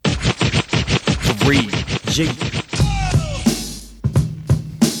3G.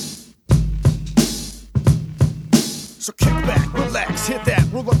 So kick back, relax, hit that,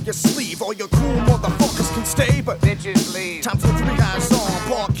 roll up your sleeve. All your cool motherfuckers can stay, but bitches leave. time for 3 guys on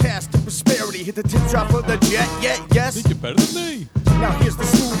broadcast to prosperity. Hit the tip drop of the jet, yeah, yes. Think you're better than me. Now here's the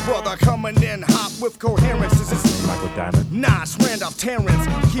smooth brother coming in hot with coherence. This is Michael Diamond. Nas, Randolph, Terrence.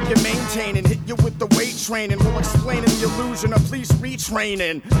 Keep you maintaining, hit you with the weight training. We'll explain the illusion of police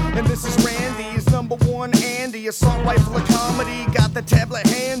retraining. And this is Randy's #1 Andy, assault rifle of comedy. Got the tablet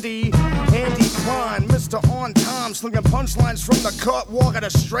handy. Andy Klein, Mr. On Time, slinging punchlines from the cut, walking a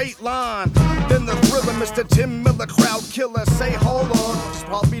straight line. Then the thriller, Mr. Tim Miller, crowd killer. Say, hold on, he's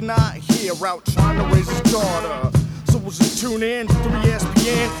probably not here, out trying to raise his daughter. So we'll just tune in to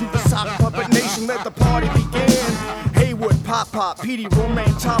 3SPN. The sock puppet nation, let the party begin. Haywood, Pop, Petey,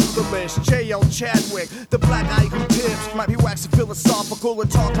 Romaine, top of the list. J.L. Chadwick, the black guy who tips. Might be waxing philosophical and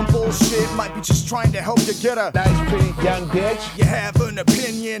talking bullshit. Might be just trying to help you get a Nice, pretty young bitch. You have an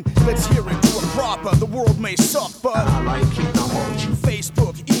opinion, let's hear it, do it proper. The world may suck, but I like it, I want you.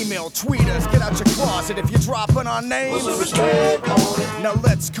 Facebook, email, tweet us, get out your closet if you're dropping our names. Now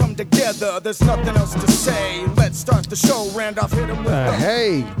let's come together, there's nothing else to say. Let's start the show, Randolph, hit him with the...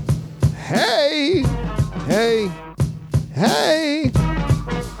 Hey.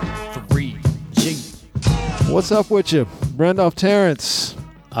 3G. What's up with you? Randolph Terrence.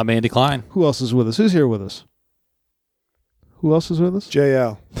 I'm Andy Klein. Who else is with us? Who's here with us? Who else is with us?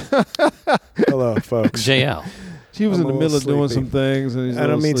 JL. Hello, folks. JL. He was I'm in the a middle of little doing sleepy. some things. And he's a I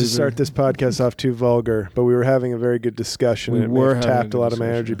don't little mean to sleepy. start this podcast off too vulgar, but we were having a very good discussion. We and it were may have having a tapped good a lot of my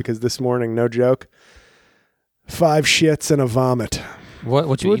discussion. energy because this morning, no joke, 5 shits and a vomit. What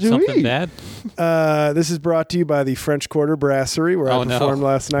you What'd eat you something eat? bad? This is brought to you by the French Quarter Brasserie, where Oh, I no. performed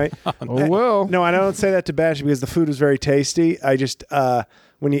last night. Oh, well. No, I don't say that to bash you because the food was very tasty. I just,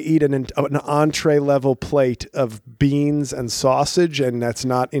 when you eat an entree level plate of beans and sausage, and that's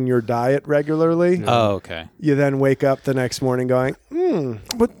not in your diet regularly, Oh, okay. you then wake up the next morning going,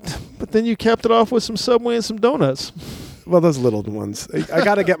 But then you capped it off with some Subway and some donuts. well, those little ones. I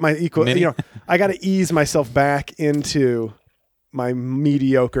got to get my equal, Mini? I got to ease myself back into my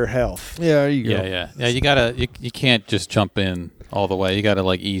mediocre health. Yeah, there you go. Yeah. You gotta. You can't just jump in all the way. You gotta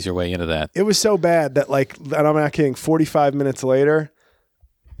like ease your way into that. It was so bad that and I'm not kidding, 45 minutes later,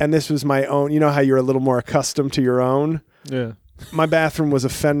 and this was my own, you know how you're a little more accustomed to your own? Yeah. My bathroom was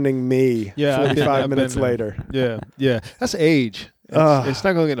offending me Yeah, 45 I've minutes been there. later. Yeah. That's age. It's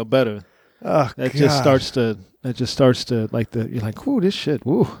not going to get no better. Oh, That God. just starts to you're like, whoo, this shit,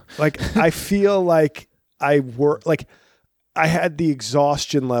 whoo. Like, I feel like I had the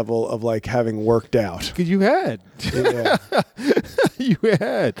exhaustion level of like having worked out. Because you had. Yeah. You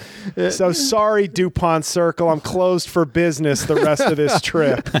had. So sorry, DuPont Circle. I'm closed for business the rest of this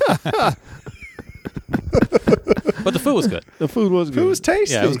trip. But the food was good. The food was good. It was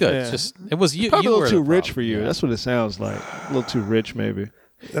tasty. Yeah, it was good. Yeah. It's just it was you. Probably you a were little too the rich problem. for you. Yeah. That's what it sounds like. A little too rich, maybe.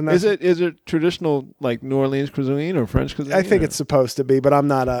 And Is that's- it traditional like New Orleans cuisine or French cuisine? I think or? it's supposed to be, but I'm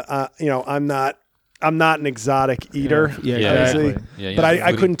not I'm not an exotic eater. Yeah, Yeah, obviously. exactly. Yeah, you're But not I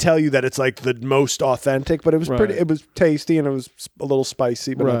foodie. couldn't tell you that it's like the most authentic, but it was Right. pretty. It was tasty and it was a little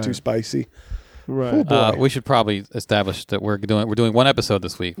spicy, but Right. not too spicy. Right. boy. We should probably establish that we're doing one episode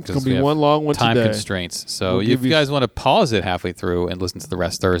this week. It's 'cause gonna we be have one long one time today. constraints. So We'll if give you you- guys want to pause it halfway through and listen to the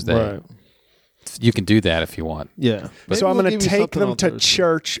rest Thursday, Right. you can do that if you want. Yeah. Maybe So I'm we'll going give to you take something them on to Thursday.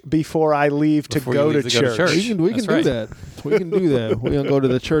 church before I leave to Before you go leave to to go to church. church. We can That's do right. that. We can do that. We're gonna go to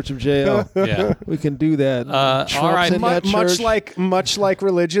the Church of JL. Yeah. We can do that. All Trump's right. in that Much church. like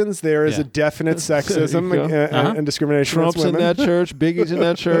religions, there is Yeah. a definite sexism There you go. and discrimination Trump's against in women. that church. Biggie's in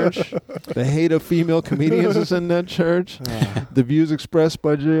that church. The hate of female comedians is in that church. The views expressed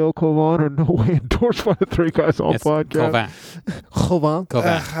by J.L. Kovan are no way endorsed by the Three Guys on It's podcast. Covan.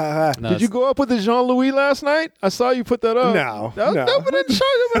 Kovan. No, Did you go up with the Jean-Louis last night? I saw you put that up. No, That no. but it showed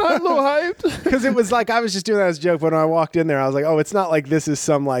you a little hyped. Because it was like I was just doing that as a joke. But when I walked in there, I was like, "Oh, it's not like this is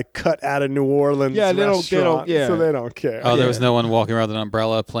some like cut out of New Orleans Yeah, they don't- restaurant, yeah. so they don't care." Oh, there was no one walking around with an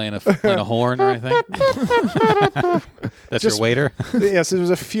umbrella playing a horn or anything. That's Just- your waiter. Yes, it was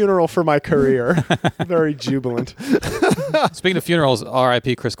a funeral for my career. Very jubilant. Speaking of funerals,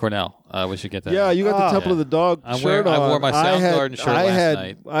 R.I.P. Chris Cornell. We should get that. Yeah, you got the Oh. Temple of the Dog I shirt wear- I on. wore my Soundgarden shirt last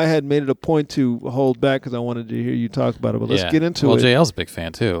night. I had made it a point to hold back because I wanted to hear you talk about it. But let's Yeah. get into well, it. JL's a big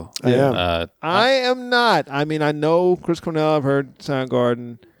fan too. I am. I am not. I mean, I know Chris Cornell. I've heard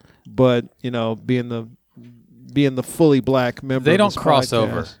Soundgarden, but being the fully black member, They of don't this cross podcast-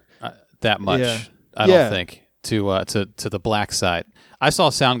 over that much. Yeah. I Yeah. don't think to the black side. I saw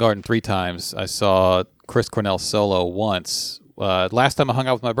Soundgarden 3 times. I saw Chris Cornell solo once last time I hung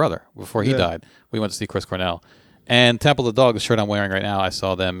out with my brother before he died, we went to see Chris Cornell. And Temple of the Dog, the shirt I'm wearing right now, I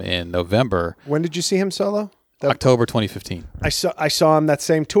saw them in November, When did you see him solo? October 2015. I saw him that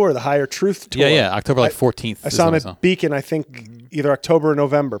same tour, the Higher Truth tour. Yeah, October 14th. I saw him at Beacon, I think either October or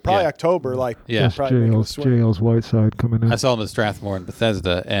November. Probably Yeah. October, like Yeah. probably making the swing. JL's Whiteside coming in. I saw him at Strathmore in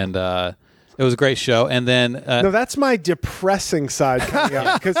Bethesda, and it was a great show. And then No, that's my depressing side coming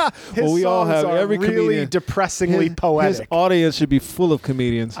out because his Well, we all songs have are every really comedian. depressingly His poetic. audience should be full of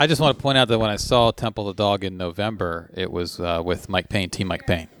comedians. I just want to point out that when I saw Temple of the Dog in November, it was with Mike Payne, Team Mike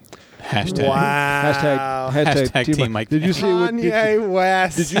Payne. Hashtag. Wow. Hashtag Team Mike Did you see it with Kanye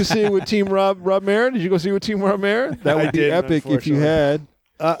West. Did you see it with Team Rob Mayer? Did you go see it with Team Rob Mayer? That would I be didn't, epic if you unfortunately. had.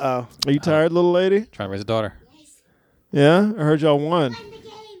 Uh-oh. Are you tired, little lady? Trying to raise a daughter. Yeah, I heard y'all won.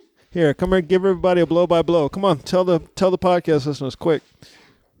 Here, come here, give everybody a blow by blow. Come on, tell the podcast listeners quick.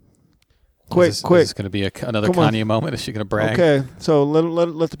 Quick. Is this going to be another Come on. Kanye moment? Is she going to brag? Okay, so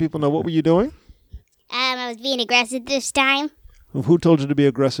let the people know, what were you doing? I was being aggressive this time. Who told you to be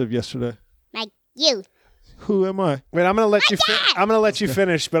aggressive yesterday? Like you. Who am I? Wait, I'm gonna let you. I'm gonna let you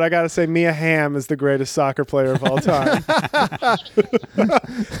finish, but I gotta say, Mia Hamm is the greatest soccer player of all time.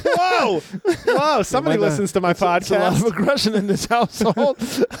 Whoa! Somebody Might not- listens to my There's a lot podcast. of aggression in this household.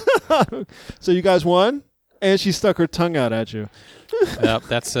 So you guys won, and she stuck her tongue out at you. Yep,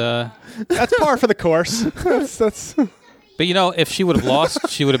 that's. That's par for the course. That's But if she would have lost,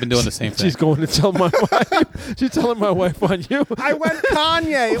 she would have been doing the same thing. She's going to tell my wife. She's telling my wife on you. I went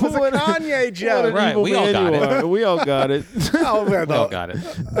Kanye. It was a What Kanye What an joke. Right, evil we all man got you it. are. We all got it. Oh, man, We all no. got it.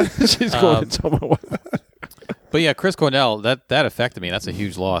 She's going to tell my wife. But yeah, Chris Cornell, that affected me. That's a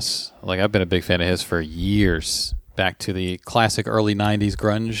huge loss. Like, I've been a big fan of his for years, back to the classic early 90s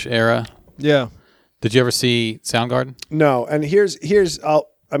grunge era. Yeah. Did you ever see Soundgarden? No, and here's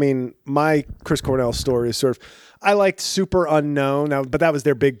my Chris Cornell story is sort of, I liked Super Unknown, but that was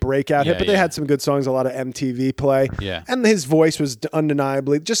their big breakout hit. Yeah, But they yeah. had some good songs, a lot of MTV play. Yeah. And his voice was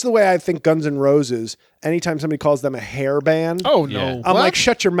undeniably, just the way I think Guns N' Roses, anytime somebody calls them a hair band, Oh, Yeah. no. I'm like,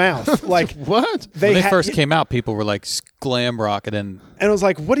 shut your mouth. Like, What? When they had- first came out, people were like glam rock, and then And I was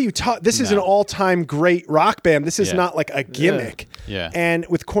like, what are you talking? This is an No. all-time great rock band. This is Yeah. not like a gimmick. Yeah. And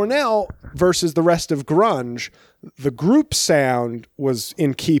with Cornell versus the rest of grunge, the group sound was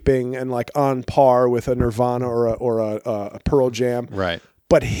in keeping and like on par with a Nirvana or a Pearl Jam. right.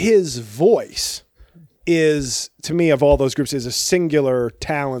 But his voice is, to me, of all those groups, is a singular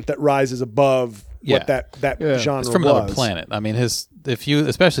talent that rises above Yeah. what that Yeah. genre It's from was. another planet. I mean,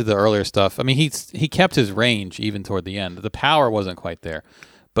 especially the earlier stuff. I mean, he kept his range even toward the end. The power wasn't quite there,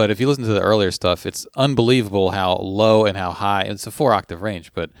 but if you listen to the earlier stuff, it's unbelievable how low and how high. It's a 4-octave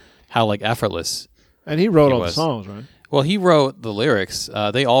range, but how like effortless. And he wrote He all the was. songs, right? Well, he wrote the lyrics.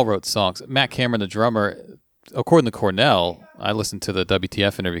 They all wrote songs. Matt Cameron, the drummer, according to Cornell, I listened to the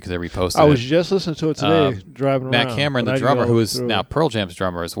WTF interview because they reposted I was it. just listening to it today, driving around. Matt Cameron, but the I drummer, didn't who go is through now it. Pearl Jam's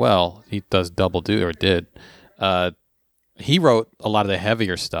drummer as well, he does did. He wrote a lot of the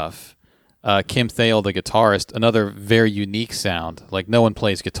heavier stuff. Kim Thale, the guitarist, another very unique sound. Like no one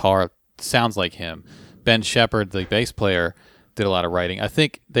plays guitar sounds like him. Ben Shepherd, the bass player, did a lot of writing. I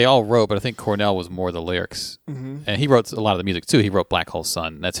think they all wrote, but I think Cornell was more the lyrics, and he wrote a lot of the music too. He wrote Black Hole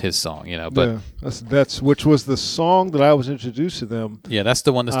Sun. That's his song, But Yeah, that's which was the song that I was introduced to them. yeah, that's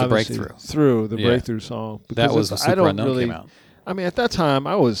the one that's the obviously, breakthrough. through the Yeah. breakthrough song. That Because was when it's- I Super don't Unknown really- came out. I mean, at that time,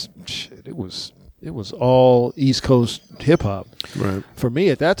 it was all East Coast hip hop. Right. For me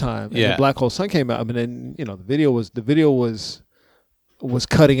at that time. And Yeah. then Black Hole Sun came out. I mean, then the video was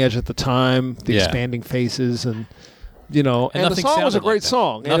cutting edge at the time. The Yeah. expanding faces and the nothing song was a sounded great like that.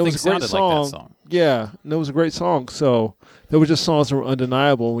 song. And it Nothing was a great sounded like that song. song. Yeah, and it was a great song. So there were just songs that were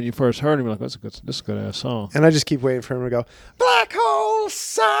undeniable when you first heard them. You're like, this is a good ass song. And I just keep waiting for him to go, Black Hole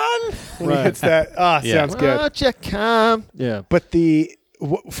Sun. When he Right. hits that, Yeah. sounds good. Won't you come? Yeah. But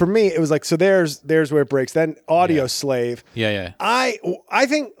for me, it was like, so there's where it breaks. Then Audio Yeah. Slave. Yeah. I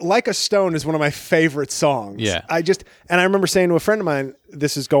think Like a Stone is one of my favorite songs. Yeah. And I remember saying to a friend of mine,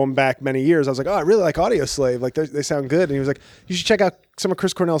 this is going back many years, I was like, oh, I really like Audio Slave. Like they sound good. And he was like, you should check out some of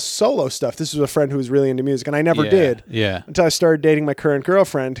Chris Cornell's solo stuff. This was a friend who was really into music. And I never Yeah. did. Yeah. Until I started dating my current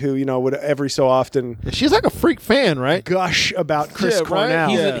girlfriend who, would every so often She's like a freak fan, right? gush about Chris Yeah, right?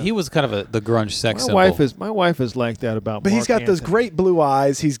 Cornell. Yeah. He was kind of the grunge sex My symbol. wife is like that about. But he's Mark got those Anthony. great blue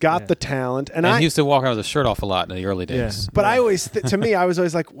eyes. He's got the talent. And And he used to walk around with his shirt off a lot in the early Yeah. days. But I always, to me, I was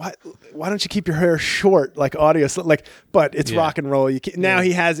always like, why don't you keep your hair short, like Audio? But it's Yeah. rock and roll. Now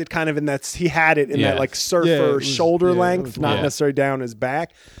he has it kind of in that. He had it in Yeah. that like surfer Yeah, it was- shoulder yeah, it length, was not long. necessarily down his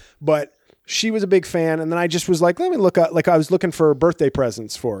back. But she was a big fan, and then I just was like, let me look up. Like I was looking for birthday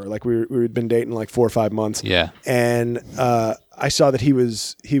presents for her. Like we had been dating like 4 or 5 months. Yeah. And I saw that he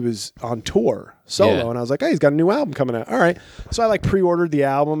was on tour solo, Yeah. and I was like, hey, he's got a new album coming out. All right, so I like pre-ordered the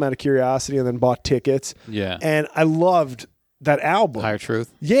album out of curiosity, and then bought tickets. Yeah. And I loved that album. Higher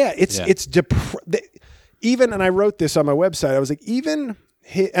Truth. Yeah, it's Yeah. even, and I wrote this on my website. I was like,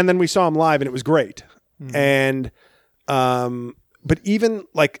 and then we saw him live, and it was great. And but even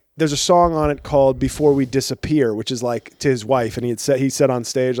like there's a song on it called "Before We Disappear," which is like to his wife, and he said on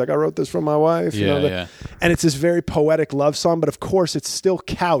stage like, "I wrote this for my wife." Yeah, that- yeah. And it's this very poetic love song, but of course it's still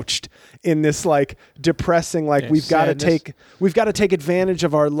couched in this like depressing, like we've got to take advantage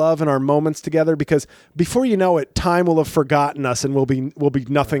of our love and our moments together, because before you know it, time will have forgotten us and we'll be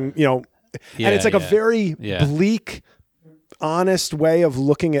nothing, and it's like a very bleak, honest way of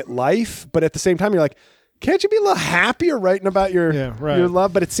looking at life, but at the same time you're like, can't you be a little happier writing about your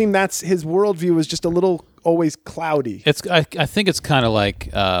love? But it seemed that's his worldview was just a little always cloudy. I think it's kind of like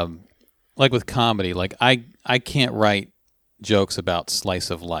with comedy. Like I can't write jokes about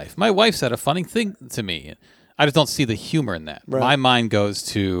slice of life. My wife said a funny thing to me. I just don't see the humor in that. Right. My mind goes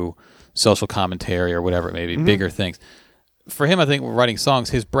to social commentary or whatever it may be, bigger things. For him, I think writing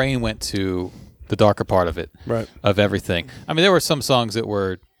songs, his brain went to the darker part of it, Right. of everything. I mean, there were some songs that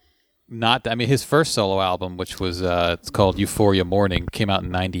were not. I mean, his first solo album, which was it's called Euphoria Morning, came out in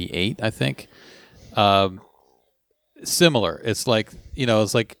 '98, I think. Similar. It's like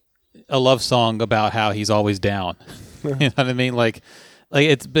it's like a love song about how he's always down. You know what I mean? Like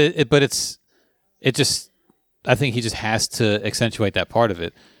it's but it just. I think he just has to accentuate that part of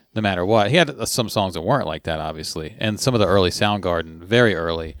it, no matter what. He had some songs that weren't like that, obviously, and some of the early Soundgarden, very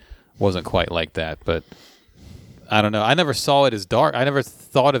early, wasn't quite like that. But I don't know. I never saw it as dark. I never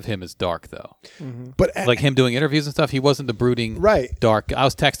thought of him as dark, though. But Like him doing interviews and stuff, he wasn't the brooding, Right. dark. I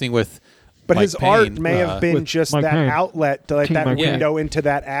was texting with. But Mike his Payne, art may have been with just Mike that Payne. outlet, to like King that Mike Payne. window into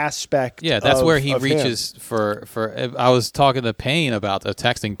that aspect. Yeah, that's of- where he of him. reaches for. I was talking to Payne about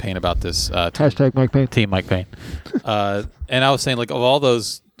texting Payne about this. Hashtag Mike Payne. Team Mike Payne. And I was saying, like, of all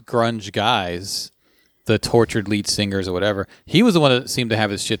those grunge guys, the tortured lead singers or whatever, he was the one that seemed to have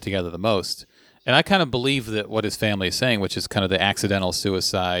his shit together the most. And I kind of believe that what his family is saying, which is kind of the accidental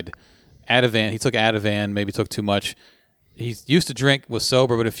suicide. Ativan, he took Ativan, maybe took too much. He used to drink, was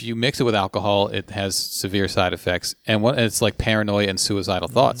sober, but if you mix it with alcohol, it has severe side effects. And it's like paranoia and suicidal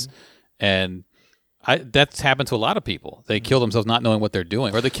thoughts. And that's happened to a lot of people. They kill themselves not knowing what they're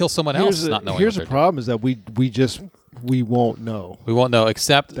doing, or they kill someone else not knowing Here's what the they're problem: is that we won't know. We won't know,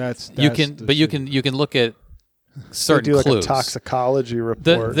 except That's you can, the but you shit. can look at They certain do like clues. a toxicology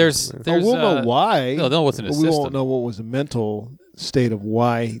report. There's we'll know why. They'll know what's in his but we system. won't know what was the mental state of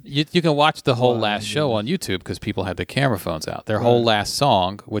why. You can watch the whole last show on YouTube because people had their camera phones out. Their whole last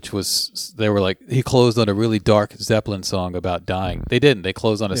song, which was, they were like, he closed on a really dark Zeppelin song about dying. They didn't. They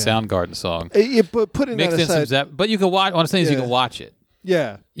closed on a Soundgarden song. But putting that Mixed in some aside, but you can watch. What I'm saying is you Yeah. can watch it.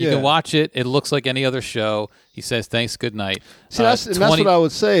 yeah, You can watch it. It looks like any other show. He says, thanks, good night. See, that's what I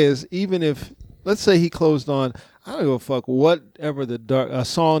would say is, even if, let's say he closed on, I don't give a fuck whatever a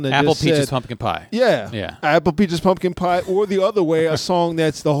song that Apple just Peaches said, Pumpkin Pie. Yeah. Apple Peaches Pumpkin Pie, or the other way, a song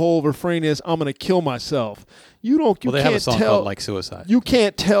that's the whole refrain is "I'm gonna kill myself." You Well, they can't have a song tell, called Like Suicide. You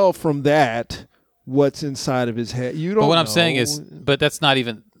can't tell from that what's inside of his head. You don't. But what I'm know. saying is, but that's not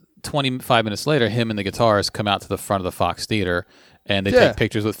even 25 minutes later. Him and the guitarist come out to the front of the Fox Theater, and they take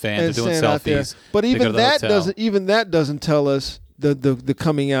pictures with fans. and They're doing stand out there. selfies. But They go to even the that hotel. doesn't tell us the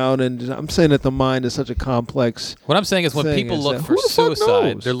coming out. And I'm saying that the mind is such a complex. What I'm saying is, when thing people is look that for who the fuck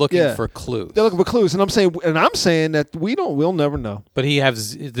suicide, knows? they're looking Yeah. for clues. They're looking for clues, and I'm saying that we'll never know. But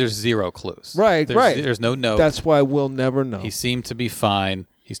there's zero clues. Right, right. There's no note. That's why we'll never know. He seemed to be fine.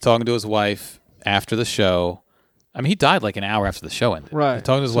 He's talking to his wife after the show. I mean, he died like an hour after the show ended. Right. He's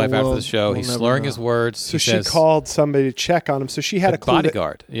talking to his So wife after we'll- the show. we'll He's never slurring know. his words. So He she says, called somebody to check on him. So she had the a clue.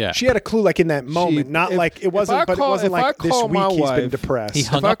 bodyguard. Yeah. She had a clue like in that moment, not if- like it if wasn't. I But call- it wasn't if I like this call week my he's been wife- depressed. He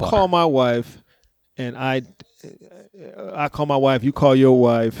hung if I up on call her. my wife, and I call my wife, you call your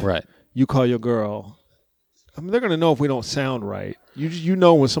wife, Right. You call your girl. I mean, they're gonna know if we don't sound right. You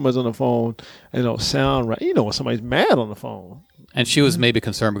know when somebody's on the phone and they don't sound right. You know when somebody's mad on the phone. And she was maybe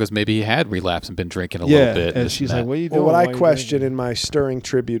concerned because maybe he had relapsed and been drinking a Yeah, little bit. and this she's that. like, "What are you doing?" Well, what Why I are you question drinking?" in my stirring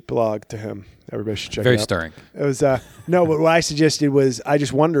tribute blog to him, everybody should check Very it out. stirring. It was no, but what I suggested was I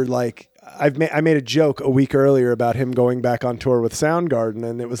just wondered like I made a joke a week earlier about him going back on tour with Soundgarden,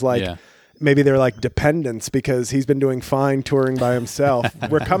 and it was like Yeah. maybe they're like dependents because he's been doing fine touring by himself.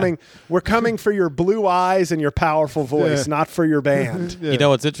 we're coming for your blue eyes and your powerful voice, not for your band. You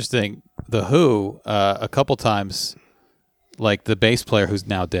know what's interesting? The Who, a couple times, like the bass player who's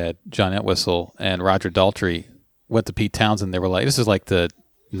now dead, John Entwistle, and Roger Daltrey went to Pete Townsend. They were like, this is like the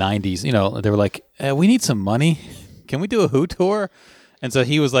 90s, you know, they were like, we need some money. can we do a Who tour? And so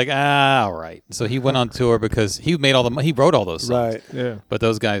he was like, all right. So he went on tour because he made all the money. He wrote all those songs. Right. Yeah. But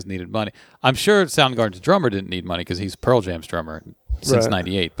those guys needed money. I'm sure Soundgarden's drummer didn't need money because he's Pearl Jam's drummer since Right.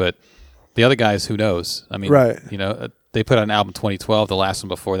 '98. But the other guys, who knows? I mean, Right. They put out an album 2012. The last one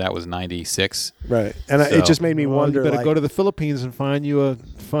before that was '96. Right. And So- it just made me Well, wonder. you better like, go to the Philippines and find you a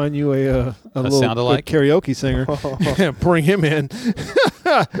little sound-alike? good karaoke singer. Bring him in.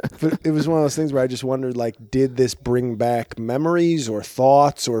 But it was one of those things where I just wondered, like, did this bring back memories or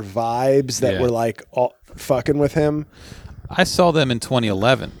thoughts or vibes that Yeah. were like all fucking with him? I saw them in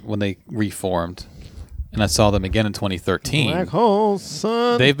 2011 when they reformed, and I saw them again in 2013. Black hole,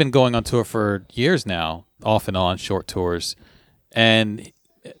 son. They've been going on tour for years now, off and on, short tours. And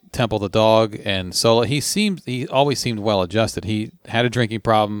Temple the Dog and Solo, he always seemed well adjusted. He had a drinking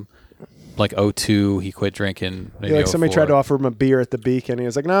problem, like 02, he quit drinking. Maybe Like somebody 04. tried to offer him a beer at the Beacon. He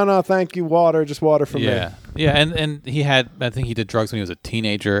was like, no, thank you, water, just water from Yeah, me. yeah, and I think he did drugs when he was a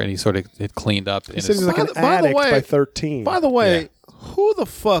teenager, and he sort of had cleaned up. He said he was like an By the addict way- by 13. By the way, Yeah. who the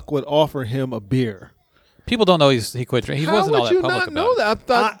fuck would offer him a beer? People don't know he quit drinking. He How wasn't would all that you public not about know it. that? I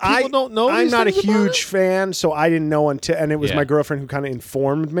thought people don't know. I'm these not a things about huge it? fan, so I didn't know until, and it was Yeah. my girlfriend who kind of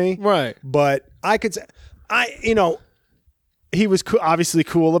informed me. Right. But I could say, he was obviously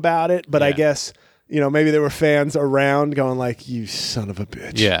cool about it, but I Yeah. guess, maybe there were fans around going like, you son of a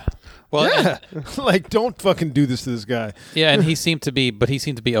bitch. Yeah. Well, Yeah. Like, don't fucking do this to this guy. yeah, and he seemed to be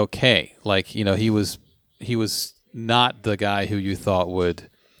okay. Like, he was not the guy who you thought would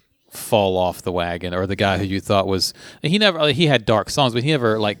fall off the wagon, or the guy who you thought was. He had dark songs, but he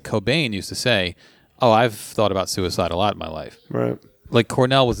never, like Cobain used to say, "Oh, I've thought about suicide a lot in my life." Right. Like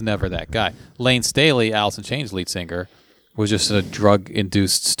Cornell was never that guy. Lane Staley, Alice in Chains lead singer, was just in a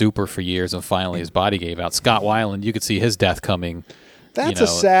drug-induced stupor for years, and finally his body gave out. Scott Weiland, you could see his death coming. That's a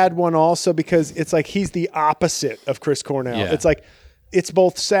sad one also, because it's like he's the opposite of Chris Cornell. Yeah. It's like, it's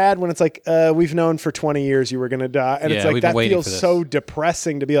both sad when it's like, we've known for 20 years you were going to die. And it's Yeah, like, we've been that waiting feels for this. so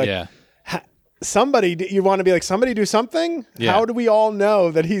depressing to be like, Yeah. you want to be like, somebody do something? Yeah. How do we all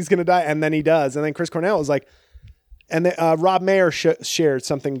know that he's going to die? And then he does. And then Chris Cornell is like, and then Rob Mayer shared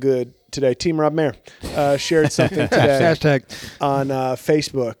something good today. Team Rob Mayer shared something today Hashtag. on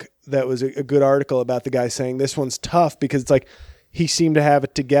Facebook that was a good article about the guy saying this one's tough because it's like he seemed to have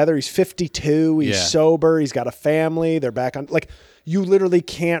it together. He's 52. He's Yeah. sober. He's got a family. They're back on. Like, you literally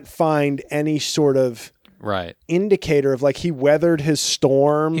can't find any sort of Right. indicator of like he weathered his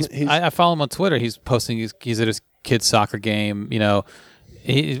storm. I follow him on Twitter. He's posting. He's at his kid's soccer game.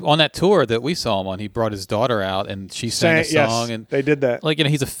 On that tour that we saw him on, he brought his daughter out and she sang a song. Yes, And they did that. like,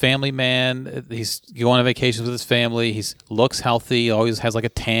 he's a family man. He's going on vacations with his family. He looks healthy. Always has like a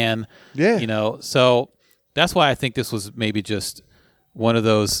tan. Yeah. So that's why I think this was maybe just one of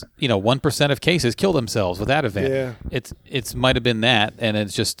those. 1% of cases kill themselves with that event. Yeah. It's might have been that, and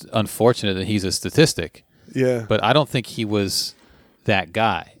it's just unfortunate that he's a statistic. Yeah. But I don't think he was that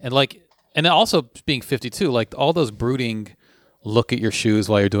guy. And also being 52, like all those brooding, look at your shoes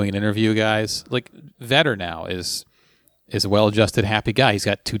while you're doing an interview, guys. Like Vedder now is a well-adjusted, happy guy. He's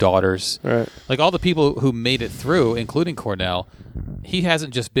got 2 daughters. Right. Like all the people who made it through, including Cornell, he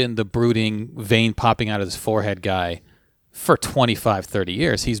hasn't just been the brooding, vein popping out of his forehead guy for 25, 30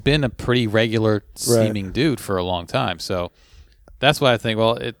 years. He's been a pretty regular seeming dude for a long time. So that's why I think,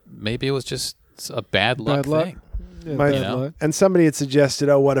 maybe it was just a bad luck thing. Yeah, My- bad know? luck. And somebody had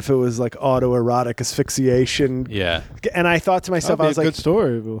suggested, what if it was like autoerotic asphyxiation? Yeah. And I thought to myself, That'd be I was a like, good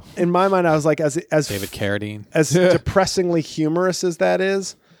story. But in my mind, I was like, as David Carradine. as depressingly humorous as that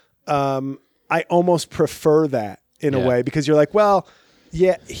is, I almost prefer that in a Yeah. way, because you're like, well,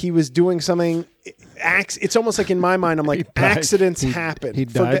 yeah, he was doing something. It's almost like in my mind, I'm like, accidents happen. He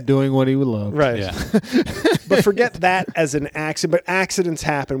died doing what he would love. Right. Yeah. But forget that as an accident. But accidents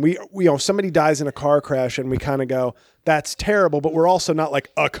happen. We somebody dies in a car crash, and we kind of go, that's terrible. But we're also not like,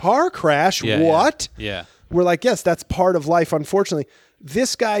 a car crash. Yeah, What? Yeah. We're like, yes, that's part of life. Unfortunately,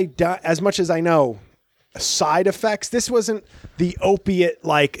 this guy, as much as I know, side effects. This wasn't the opiate,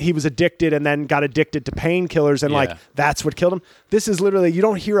 like he was addicted and then got addicted to painkillers and like Yeah. that's what killed him. This is literally, you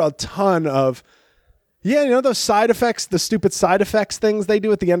don't hear a ton of, those side effects, the stupid side effects things they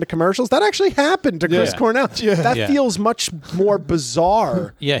do at the end of commercials. That actually happened to Chris Yeah. Cornell. That Yeah. feels much more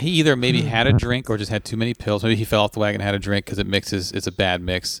bizarre. Yeah, he either maybe had a drink or just had too many pills. Maybe he fell off the wagon and had a drink because it's a bad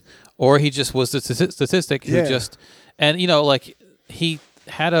mix. Or he just was the statistic who Yeah. he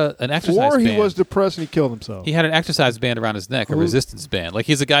had an exercise Or he band. was depressed and he killed himself. He had an exercise band around his neck, a resistance band. Like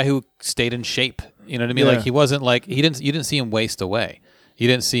he's a guy who stayed in shape. You know what I mean? Yeah. Like he wasn't like you didn't see him waste away. You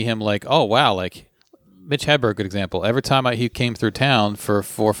didn't see him like, oh wow, like Mitch Hedberg, good example. Every time he came through town for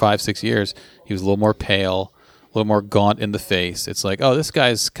 4, 5, 6 years, he was a little more pale, little more gaunt in the face. It's like, oh, this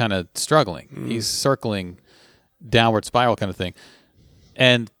guy's kind of struggling. He's circling downward spiral kind of thing.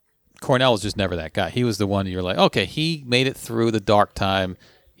 And Cornell was just never that guy. He was the one you're like, okay, he made it through the dark time.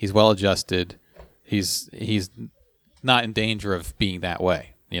 He's well adjusted. He's not in danger of being that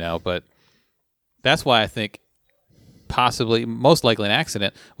way, but that's why I think possibly, most likely an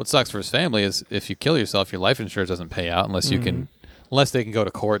accident. What sucks for his family is if you kill yourself, your life insurance doesn't pay out unless they can go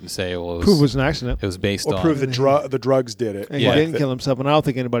to court and say, well, Prove it was an accident. it was based Or on. prove the drugs did it. And he didn't kill himself, and I don't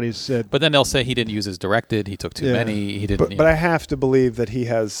think anybody's said. But then they'll say he didn't use as directed. He took too many. He didn't. But I have to believe that he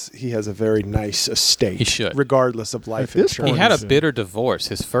has a very nice estate. He should. Regardless of life At this insurance. he had a bitter divorce.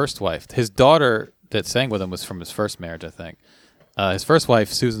 His first wife, his daughter that sang with him, was from his first marriage, I think. His first wife,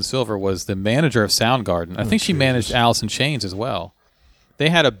 Susan Silver, was the manager of Soundgarden. I think she managed Alice in Chains as well. They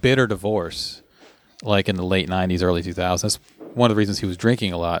had a bitter divorce, like in the late 90s, early 2000s. That's one of the reasons he was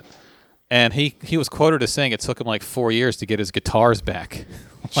drinking a lot. And he was quoted as saying it took him like 4 years to get his guitars back.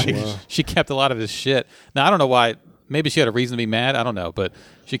 She kept a lot of his shit. Now, I don't know why. Maybe she had a reason to be mad. I don't know. But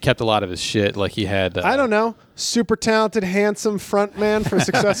she kept a lot of his shit. Like he had... I don't know. Super talented, handsome frontman for a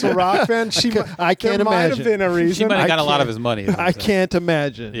successful rock band. I can't there might have imagine. been a reason. She might have I got a lot can't- of his money. I can't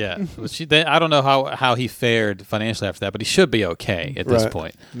imagine. Yeah. But I don't know how he fared financially after that, but he should be okay at this Right.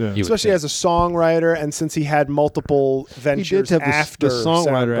 point. Yeah. you would Especially think. as a songwriter, and since he had multiple He ventures did have after the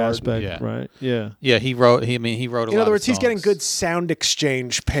songwriter Soundgarden. aspect, Yeah. right? Yeah. Yeah, he wrote a lot In other words, of he's getting songs. good sound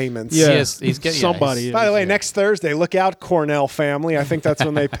exchange payments. Yeah. He's getting Somebody is. By the way, next Thursday, look out, Cornell family. I think that's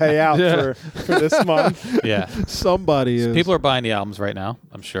when they pay out Yeah. for this month. Yeah. Somebody is. People are buying the albums right now,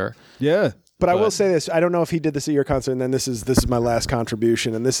 I'm sure. Yeah. But I will But- say this: I don't know if he did this at your concert, and then this is my last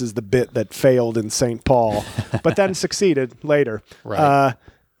contribution, and this is the bit that failed in St. Paul, but then succeeded later. Right.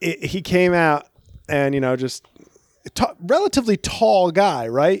 He came out, and just relatively tall guy,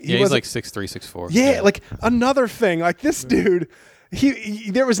 right? Yeah, he's wasn't- like 6'3", 6'4". yeah, like another thing, like this dude. He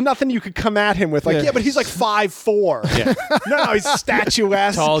there was nothing you could come at him with, like, yeah, but he's like 5'4". Yeah. No, he's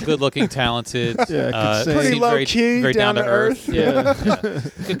statuesque. Tall, good-looking, talented. Yeah, could say. Pretty seems low very, key, very down to earth. Yeah.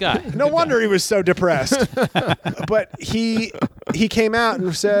 Good guy. No wonder he was so depressed. But he came out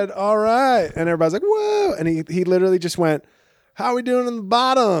and said, "All right," and everybody's like, "Whoa!" And he literally just went, "How are we doing in the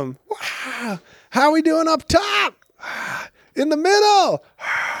bottom? Wow. How are we doing up top? In the middle?"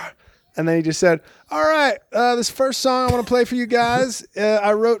 And then he just said, "All right, this first song I want to play for you guys,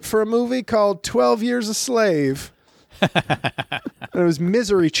 I wrote for a movie called 12 Years a Slave." And it was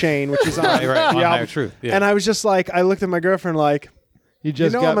Misery Chain, which is on, Right, the on album. Higher Truth. Yeah. And I was just like, I looked at my girlfriend like, You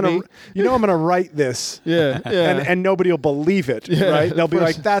just I'm got gonna, me. I'm gonna write this, Yeah. Yeah. and nobody will believe it, right? They'll be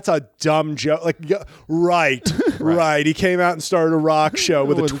like, "That's a dumb joke." Like, yeah, right. He came out and started a rock show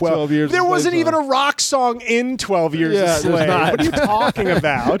with a With a 12 12 Years There a Slave wasn't even a song. rock song in 12 Years Yeah, a there's Slave. not. What are you talking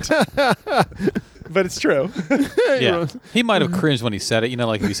about? But it's true. Yeah. He might have cringed when he said it.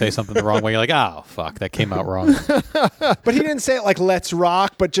 Like if you say something the wrong way, you're like, oh, fuck, that came out wrong. But he didn't say it like "Let's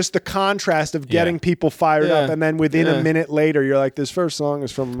rock," but just the contrast of getting people fired Yeah. up, and then within a minute later, you're like, "This first song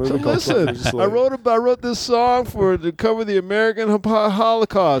is from a movie called 12 Listen, Years a I Slave." wrote this song to cover the American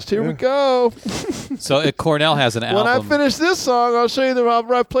Holocaust. Here we go. So Cornell has an When I album. finish this song, I'll show you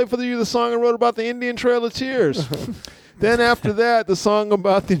I'll play for you the song I wrote about the Indian Trail of Tears. Then after that, the song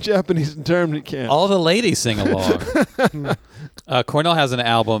about the Japanese internment camp. All the ladies sing along. Cornell has an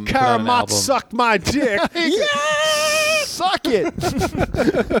album. put out an Karamat album. sucked my dick. Suck it.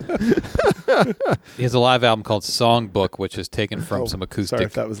 He has a live album called Songbook, which is taken from some Sorry acoustic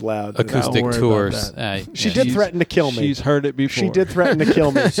if that was loud. Don't acoustic worry about tours. that. She Yeah, did she's- threaten to kill me. She's heard it before. She did threaten to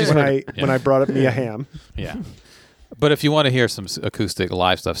kill me when I brought up Mia Hamm. Yeah. But if you want to hear some acoustic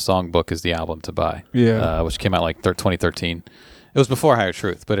live stuff, Songbook is the album to buy. Yeah. Which came out like 2013. It was before Higher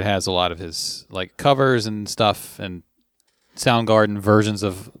Truth, but it has a lot of his like covers and stuff and Soundgarden versions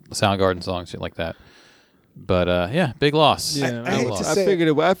of Soundgarden songs, shit like that. But yeah, big loss. Yeah, I hate to I say figured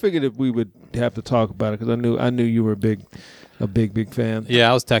that we would have to talk about it because I knew you were a big fan. Yeah,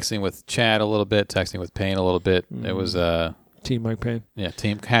 I was texting with Chad a little bit, texting with Payne a little bit. It was Team Mike Payne.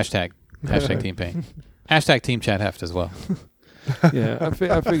 team hashtag Team Payne. Hashtag Team Chad Heft as well. Yeah, I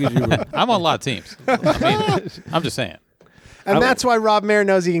figured you were. I'm on a lot of teams. I mean, I'm just saying. And that's why Rob Mayer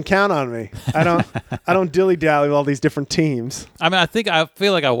knows he can count on me. I don't dilly dally with all these different teams. I mean, I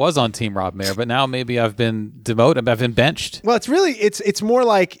feel like I was on Team Rob Mayer, but now maybe I've been demoted. I've been benched. Well, it's more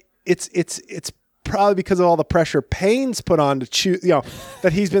like it's probably because of all the pressure Payne's put on to choose.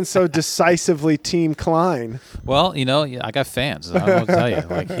 That he's been so decisively Team Klein. Well, I got fans. I don't know what to tell you.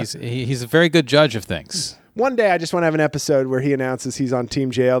 Like he's a very good judge of things. One day, I just want to have an episode where he announces he's on Team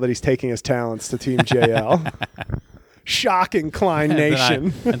JL, that he's taking his talents to Team JL. Shocking, Klein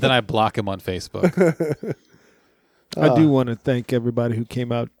Nation. And then I block him on Facebook. I do want to thank everybody who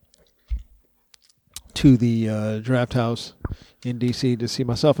came out to the Draft House in D.C. to see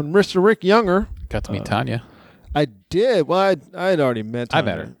myself and Mr. Rick Younger. Got to meet Tanya. I did. Well, I had already met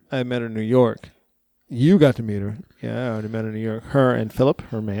Tanya. I met her. I met her in New York. You got to meet her. Yeah, I already met her in New York. Her and Philip,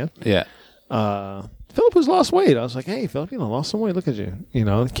 her man. Yeah. Philip has lost weight. I was like, hey, Philip, lost some weight. Look at you.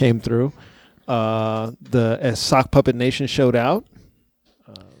 Came through. As Sock Puppet Nation showed out.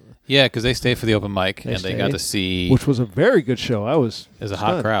 Yeah, because they stayed for the open mic, and they got to see... Which was a very good show. It was a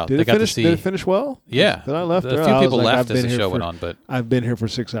hot crowd. Did it finish well? Yeah. Then I left A there. few I was people like, left as the show went on, but... I've been here for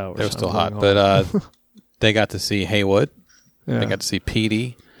 6 hours. They were still hot. home. But they got to see Haywood. Yeah. They got to see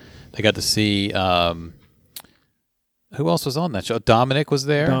Petey. They got to see... who else was on that show? Dominic was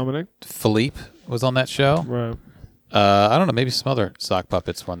there. Dominic. Philippe was on that show. Right. I don't know. Maybe some other sock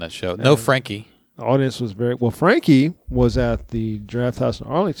puppets were on that show. No Frankie. The audience was very... Well, Frankie was at the Draft House in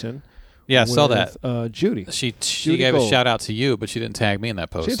Arlington. Yeah, I saw that. Judy. She Judy gave Gold. a shout out to you, but she didn't tag me in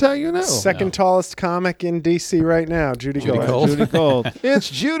that post. She tell you no. Second tallest comic in DC right now, Judy Gold. Gold. Judy Gold. It's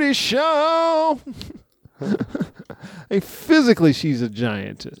Judy's show. Hey, physically, she's a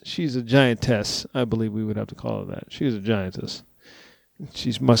giant. She's a giantess. I believe we would have to call her that. She's a giantess.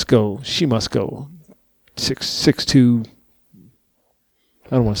 She must go 6'2".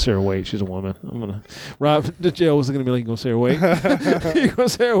 I don't want to say her weight. She's a woman. Rob DeJoe was going to be like, you going to say her weight? You going to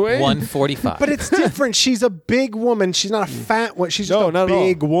say her weight? 145. But it's different. She's a big woman. She's not a fat one. She's just a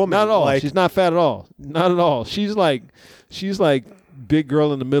big woman. Not at all. Like, She's not fat at all. Not at all. She's like big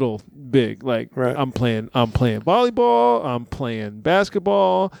girl in the middle. Big. Like right. I'm playing volleyball. I'm playing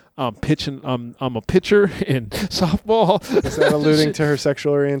basketball. I'm pitching. I'm a pitcher in softball. Is that alluding to her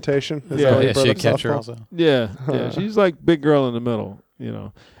sexual orientation? Is Yeah. that why you Yeah, brought she a up catcher softball? also. Yeah. She's like big girl in the middle.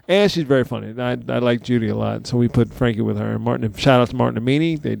 And she's very funny. I like Judy a lot, so we put Frankie with her. Martin, shout out to Martin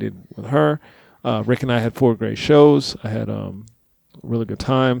Amini. They did with her. Rick and I had 4 great shows. I had a really good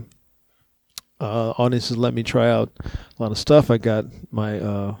time. Audiences let me try out a lot of stuff. I got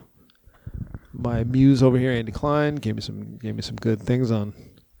my my muse over here, Andy Klein, gave me some good things to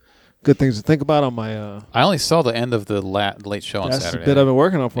think about on my. I only saw the end of the late show on That's Saturday. the bit I've been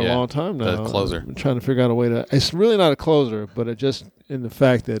working on for a Yeah, long time now. the closer. I'm trying to figure out a way to. It's really not a closer, but it just in the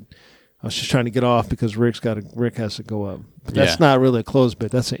fact that I was just trying to get off because Rick has to go up. But that's not really a close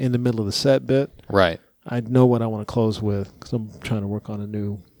bit. That's an in the middle of the set bit. Right. I know what I want to close with because I'm trying to work on a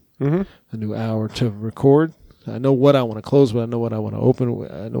new hour to record. I know what I want to close with. I know what I want to open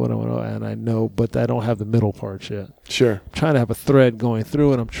with. I know what I want to, and I know, but I don't have the middle parts yet. Sure. I'm trying to have a thread going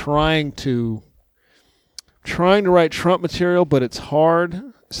through, and I'm trying to write Trump material, but it's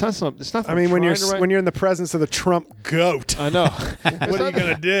hard. It's not. I mean, when you're in the presence of the Trump goat, I know. what are you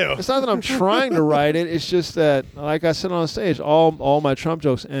gonna do? It's not that I'm trying to write it. It's just that, like I said on stage, all my Trump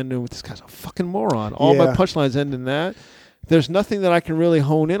jokes end with this guy's a fucking moron. All my punchlines end in that. There's nothing that I can really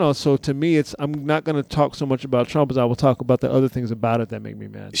hone in on. So to me, I'm not going to talk so much about Trump as I will talk about the other things about it that make me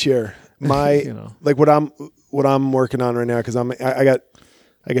mad. Sure. My like what I'm working on right now because I got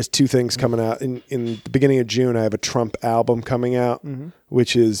I guess 2 things coming out. In the beginning of June, I have a Trump album coming out,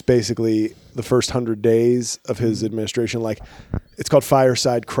 which is basically the first 100 days of his administration. Like, it's called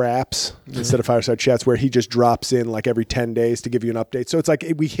Fireside Craps instead of Fireside Chats, where he just drops in like every 10 days to give you an update. So it's like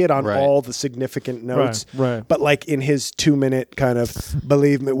we hit on all the significant notes. Right. But like in his 2-minute kind of,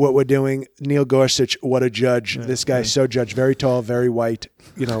 believe me, what we're doing, Neil Gorsuch, what a judge. This guy's so judge, very tall, very white,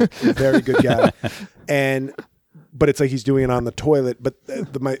 very good guy. But it's like he's doing it on the toilet. But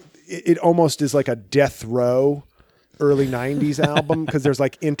it almost is like a Death Row early 90s album because there's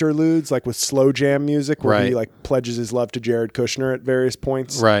like interludes like with slow jam music where he like pledges his love to Jared Kushner at various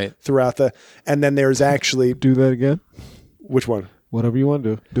points throughout and then there's actually... Do that again? Which one? Whatever you want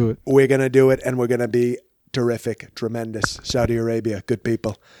to do it. We're going to do it and we're going to be terrific, tremendous. Saudi Arabia, good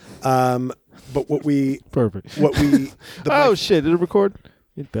people. But Perfect. Shit, did it record?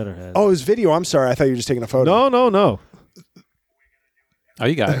 It better have. Oh, it was video. I'm sorry. I thought you were just taking a photo. No. Oh,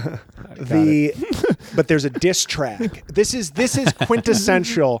 you got it. But there's a diss track. This is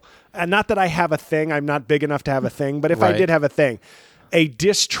quintessential. And not that I have a thing. I'm not big enough to have a thing. But if I did have a thing, a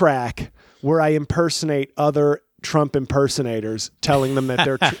diss track where I impersonate other Trump impersonators, telling them that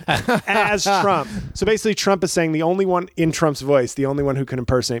they're as Trump. So basically, Trump is saying the only one in Trump's voice, the only one who can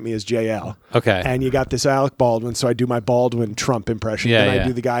impersonate me is JL. Okay. And you got this Alec Baldwin, so I do my Baldwin Trump impression. I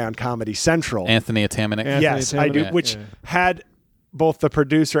do the guy on Comedy Central. Anthony Atamanuik. Yes, I do, which had both the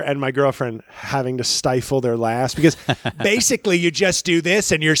producer and my girlfriend having to stifle their laughs because basically you just do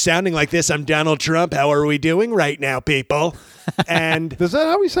this and you're sounding like this. I'm Donald Trump. How are we doing right now, people? And Is that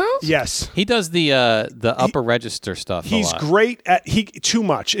how he sounds? yes. He does the upper register stuff. He's a lot. great at too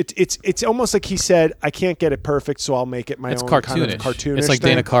much. It's almost like he said, I can't get it perfect, so I'll make it my It's own cartoonish. kind of cartoonish. It's like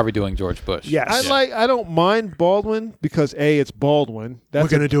thing. Dana Carvey doing George Bush. Yes. I don't mind Baldwin because it's Baldwin. That's We're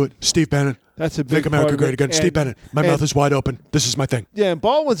going to do it. Steve Bannon. That's a big Make America part of great it. again. Steve And- Bannon. My mouth is wide open. This is my thing. Yeah, and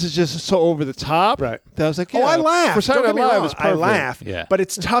Baldwin's is just so over the top. Right. That I was like, Oh, I yeah, laugh. For Saturday Don't get Night me Live, wrong. it's I perfect. laugh. Yeah. But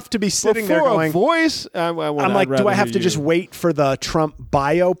it's tough to be But sitting for there a going, voice, I'm like, do I have to just wait for the Trump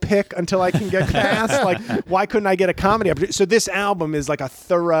biopic until I can get cast? Like, why couldn't I get a comedy opportunity? So this album is like a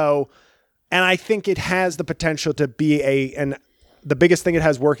thorough, and I think it has the potential to be and the biggest thing it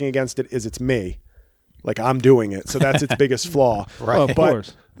has working against it is it's me. Like, I'm doing it. So that's its biggest flaw. Right. Oh, of But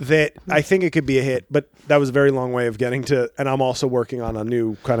course. that I think it could be a hit, but that was a very long way of getting to, and I'm also working on a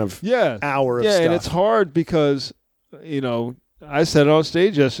new kind of hour of stuff. and it's hard because, I said it on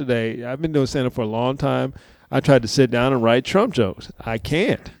stage yesterday. I've been doing stand-up for a long time. I tried to sit down and write Trump jokes. I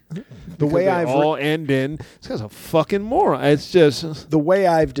can't. The way Because they I've all end in, this guy's a fucking moron. It's just, the way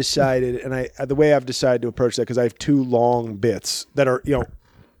I've decided, and the way I've decided to approach that, because I have two long bits that are,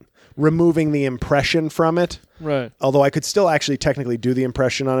 removing the impression from it. right. Although I could still actually technically do the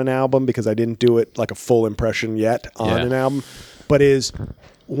impression on an album because I didn't do it like a full impression yet on Yeah. an album. But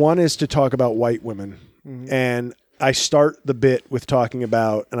one is to talk about white women. And I start the bit with talking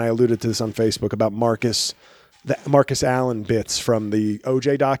about, and I alluded to this on Facebook, about Marcus Allen bits from the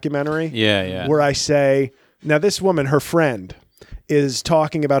OJ documentary. Yeah, yeah. Where I say, now this woman, her friend, is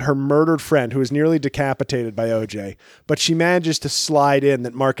talking about her murdered friend who was nearly decapitated by OJ, but she manages to slide in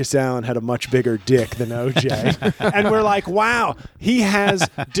that Marcus Allen had a much bigger dick than OJ. And we're like, wow, he has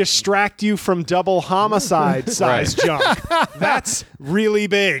distract you from double homicide size junk. That's really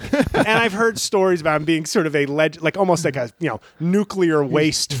big. And I've heard stories about him being sort of almost like a, nuclear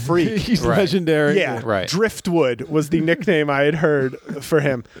waste freak. He's Right. legendary. Yeah, Right. Driftwood was the nickname I had heard for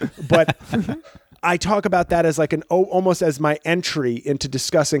him. But I talk about that as like almost as my entry into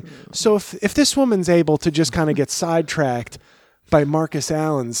discussing. So if this woman's able to just kind of get sidetracked by Marcus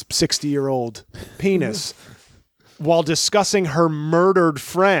Allen's 60-year-old penis while discussing her murdered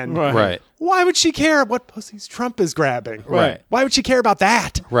friend, Right. why would she care what pussies Trump is grabbing? Right. Why would she care about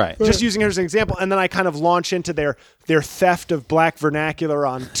that? Right. Just using her as an example. And then I kind of launch into their theft of black vernacular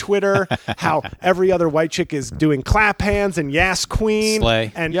on Twitter, how every other white chick is doing clap hands and yes queen.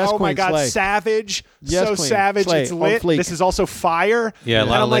 Slay. And Yes, oh my queen, God, slay. savage. Yes, so queen, savage. slay, It's on lit. fleek. This is also fire. Yeah, a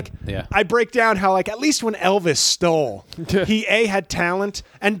lot and of I'm lit- like, yeah. I break down how like at least when Elvis stole, he A, had talent,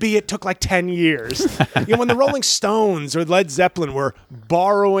 and B, it took like 10 years. When the Rolling Stones or Led Zeppelin were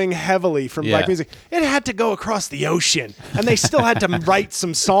borrowing heavily from black Yeah. music, it had to go across the ocean, and they still had to write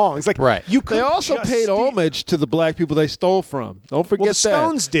some songs. Like, Right. you could They also paid homage to the black people they stole from. Don't forget Well, the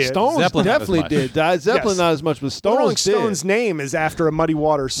Stones that. did. Stones Zeppelin not as definitely much. did. Zeppelin Yes. not as much, but The Stones Rolling did. Stones' name is after a Muddy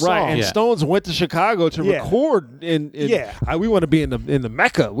Waters song. Right, and Yeah. Stones went to Chicago to Yeah. record in Yeah. we want to be in the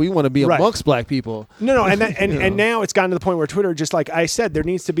Mecca. We want to be Right. amongst black people. No, and now it's gotten to the point where Twitter, just like I said, there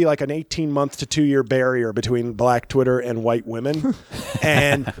needs to be like an 18-month to 2-year barrier between black Twitter and white women.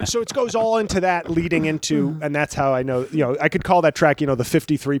 And so it goes all into that leading into, and that's how I know, I could call that track, the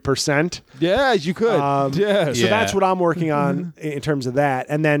 53%. Yeah, you could. Yes. So that's what I'm working on in terms of that.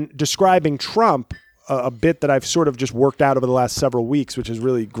 And then describing Trump, a bit that I've sort of just worked out over the last several weeks, which has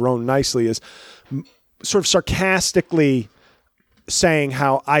really grown nicely, is sort of sarcastically saying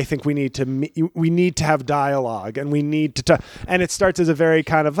how I think we need to have dialogue and we need to and it starts as a very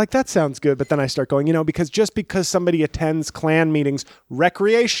kind of like, that sounds good, but then I start going, because somebody attends Klan meetings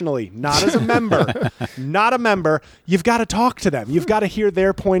recreationally, not as a member, you've got to talk to them, you've got to hear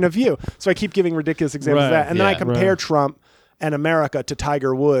their point of view. So I keep giving ridiculous examples of Right. that, and then I Yeah. compare Trump and America to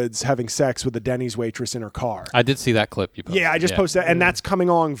Tiger Woods having sex with a Denny's waitress in her car. I did see that clip you posted. Yeah, I just posted that, and that's coming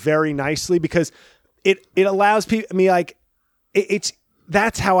along very nicely because it allows me like it's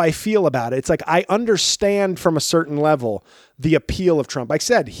that's how I feel about it. It's like I understand from a certain level the appeal of Trump. Like I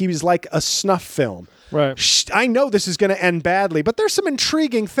said, he was like a snuff film. Right. I know this is going to end badly, but there's some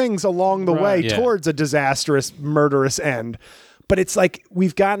intriguing things along the way Yeah. towards a disastrous, murderous end. But it's like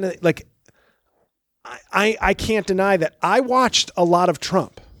we've gotten like I can't deny that I watched a lot of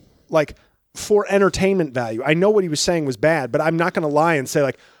Trump, like for entertainment value. I know what he was saying was bad, but I'm not going to lie and say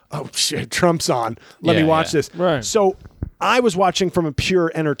like, oh shit, Trump's on. Let me Yeah, watch yeah. this. Right. So I was watching from a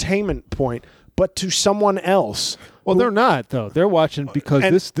pure entertainment point, but to someone else. Well, they're not though. They're watching because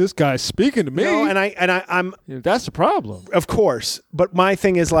And- this guy's speaking to me. And I'm That's the problem. of course, but my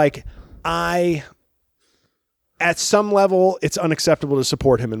thing is like at some level, it's unacceptable to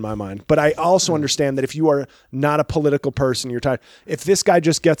support him in my mind. But I also understand that if you are not a political person, you're tired. If this guy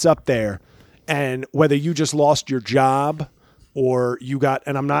just gets up there, and whether you just lost your job or you got,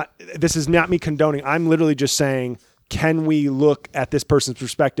 and this is not me condoning. I'm literally just saying, can we look at this person's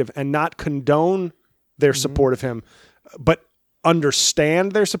perspective and not condone their support of him, but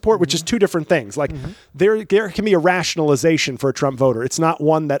understand their support, which is two different things. Like there can be a rationalization for a Trump voter. It's not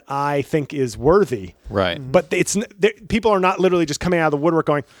one that I think is worthy. Right. But people are not literally just coming out of the woodwork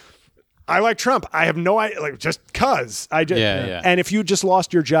going, I like Trump. I have no idea, like just cuz. Yeah. And if you just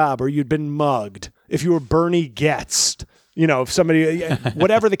lost your job or you'd been mugged, if you were Bernie Getz, if somebody,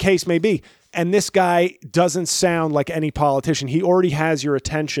 whatever the case may be, and this guy doesn't sound like any politician. He already has your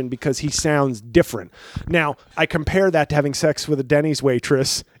attention because he sounds different. Now, I compare that to having sex with a Denny's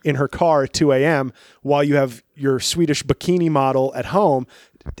waitress in her car at 2 a.m. while you have your Swedish bikini model at home.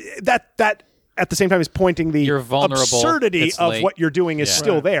 That at the same time is pointing the You're vulnerable. absurdity It's of late. what you're doing is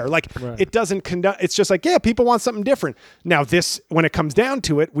still there. Like it doesn't conduct. It's just like, yeah, people want something different. Now when it comes down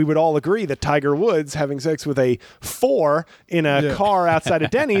to it, we would all agree that Tiger Woods having sex with a 4 in a car outside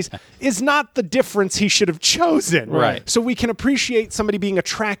of Denny's is not the difference he should have chosen. Right. So we can appreciate somebody being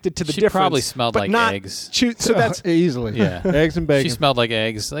attracted to the She difference. probably smelled but like not eggs. So that's easily. Yeah. Eggs and bacon. She smelled like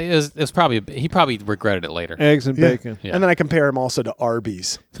eggs. It was probably he probably regretted it later. Eggs and bacon. Yeah. And then I compare him also to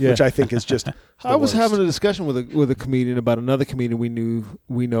Arby's, Yeah. which I think is just. I was having a discussion with a comedian about another comedian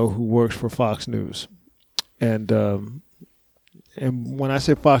we know who works for Fox News, and when I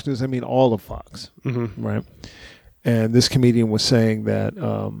say Fox News, I mean all of Fox, right? And this comedian was saying that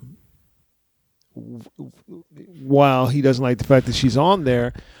while he doesn't like the fact that she's on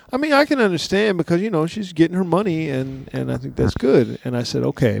there, I mean I can understand because she's getting her money and I think that's good. And I said,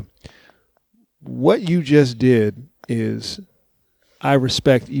 okay, what you just did is I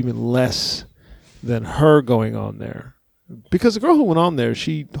respect even less than her going on there. Because the girl who went on there,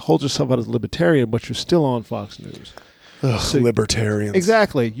 she holds herself out as libertarian, but you're still on Fox News. Libertarians.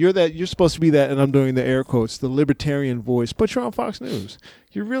 Exactly. You're supposed to be that, and I'm doing the air quotes, the libertarian voice, but you're on Fox News.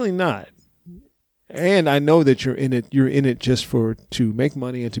 You're really not. And I know that you're in it just to make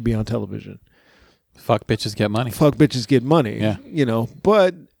money and to be on television. Fuck bitches get money. Fuck bitches get money. Yeah.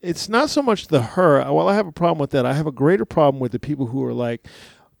 But it's not so much the her. While I have a problem with that, I have a greater problem with the people who are like,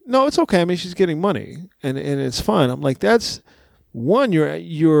 no, it's okay. I mean, she's getting money, and it's fine. I'm like, that's one.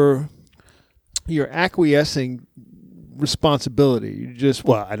 You're acquiescing responsibility. You just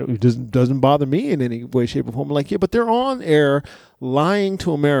it doesn't bother me in any way, shape, or form. I'm like, yeah, but they're on air lying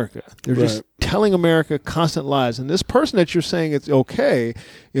to America. They're just telling America constant lies, and this person that you're saying it's okay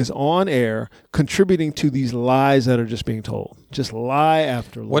is on air contributing to these lies that are just being told. Just lie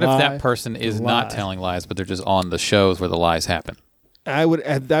after lie. What if that person is not telling lies, but they're just on the shows where the lies happen? I would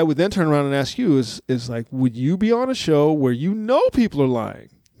then turn around and ask you is like, would you be on a show where people are lying?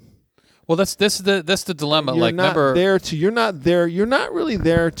 Well, that's the dilemma. You're not really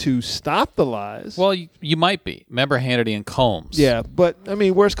there to stop the lies. Well, you might be. Remember Hannity and Combs? Yeah, but I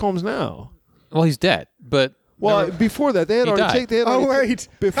mean, where's Combs now? Well, he's dead. But before that, they had already taken.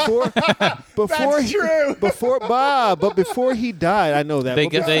 Before That's true. But before he died, I know that.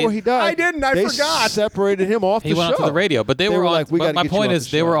 Before he died, I didn't. I forgot. Separated him off. He went show. onto the radio, but they were on. like, but my point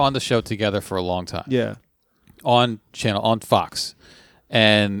is, they were were on the show together for a long time. Yeah. On Fox,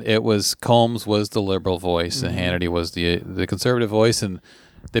 and it was Combs was the liberal voice, and Hannity was the conservative voice, and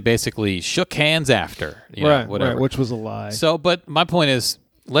they basically shook hands after, whatever, which was a lie. So, but my point is,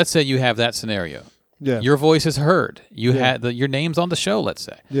 let's say you have that scenario. Yeah. Your voice is heard. You had your name's on the show, let's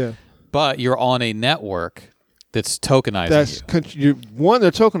say. Yeah. But you're on a network that's tokenizing you. One, they're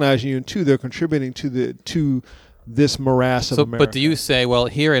tokenizing you, and two, they're contributing to this morass of America. But do you say, well,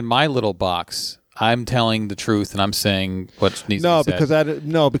 here in my little box, I'm telling the truth and I'm saying what needs to be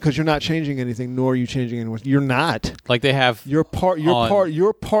said? Because you're not changing anything, nor are you changing anyone. You're not. Like they have. You're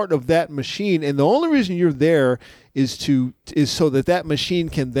part of that machine, and the only reason you're there is so that machine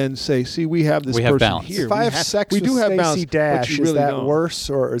can then say, "See, we have this person balance. here. If I have sex with Stacey Dash, is that worse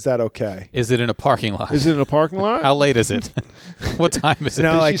or is that okay? Is it in a parking lot? Is it in a parking lot? How late is it? What time is it?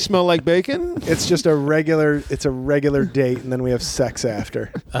 Does she smell like bacon? It's just a regular date, and then we have sex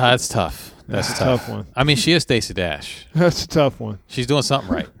after. That's tough. That's a tough one. I mean, she is Stacey Dash. That's a tough one. She's doing something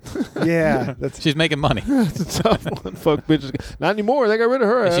right. Yeah, she's making money. That's a tough one. Fuck bitches. Not anymore. They got rid of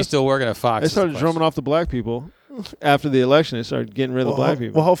her. And she's still working at Fox. They started drumming off the black people. After the election, they started getting rid of the black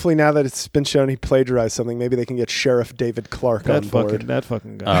people. Well, hopefully now that it's been shown he plagiarized something, maybe they can get Sheriff David Clark on board. That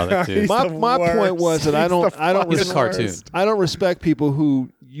fucking guy. Oh, that dude. My point was that I don't He's a cartoon. I don't respect people who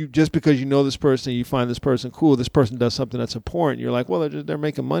just because you know this person, you find this person cool. This person does something that's important. You're like, well, they're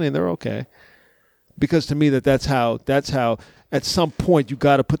making money and they're okay. Because to me, that's how at some point you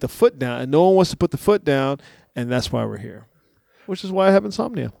got to put the foot down, and no one wants to put the foot down, and that's why we're here, which is why I have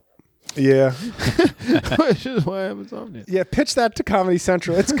insomnia. Yeah. Which is why I have insomnia. Yeah, pitch that to Comedy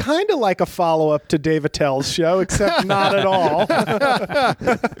Central. It's kind of like a follow-up to Dave Attell's show, except not at all.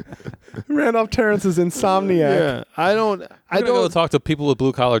 Randolph Terrence is Insomniac. Yeah, I don't go talk to people with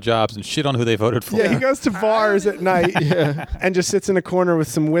blue collar jobs and shit on who they voted for. Yeah, he goes to bars at night and just sits in a corner with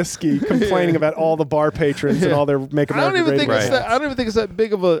some whiskey, complaining about all the bar patrons and all their Make America Great Again. I don't even think it's that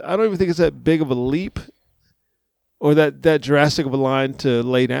big of a. I don't even think it's that big of a leap, or that drastic of a line to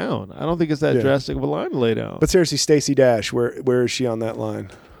lay down. I don't think it's that drastic of a line to lay down. But seriously, Stacey Dash, where is she on that line?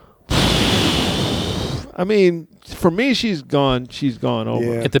 I mean, for me, she's gone. She's gone over.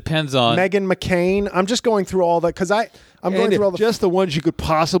 Yeah. It depends on Meghan McCain. I'm just going through all that because I'm going through all the just the ones you could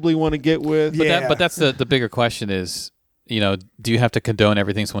possibly want to get with. But that's the bigger question is, do you have to condone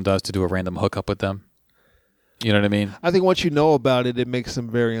everything someone does to do a random hookup with them? You know what I mean? I think once you know about it, it makes them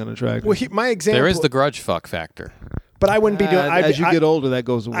very unattractive. Well, my example. There is the grudge fuck factor. But I wouldn't be doing. As you get older, that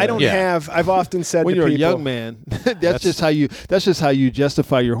goes away. I don't have. I've often said when to you're people, a young man, that's just how you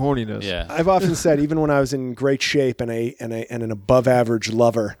justify your horniness. Yeah. I've often said, even when I was in great shape and an above average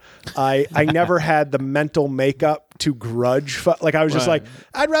lover, I never had the mental makeup to grudge. Like I was just like,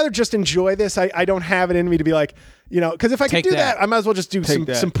 I'd rather just enjoy this. I don't have it in me to be like, because if I could do that, I might as well just do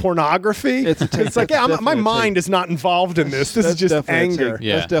some pornography. It's like, my mind is not involved in this. This is just anger.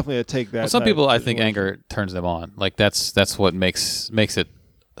 That's definitely a take that. Well, some people, I think, anger turns them on. Like that's what makes it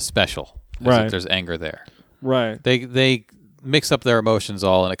special. Right. There's anger there. Right. They mix up their emotions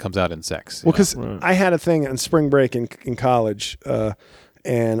all, and it comes out in sex. Well, because I had a thing on spring break in college,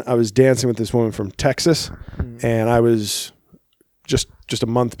 and I was dancing with this woman from Texas, and I was just a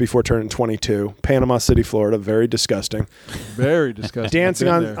month before turning 22, Panama City, Florida, very disgusting. Very disgusting. Dancing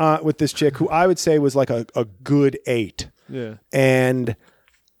on with this chick who I would say was like a good 8. Yeah. And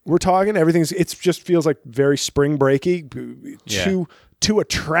we're talking, it just feels like very spring breaky. Two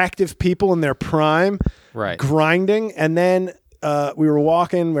attractive people in their prime, right? Grinding, and then we were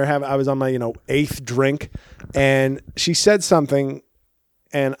walking. I was on my 8th drink, and she said something,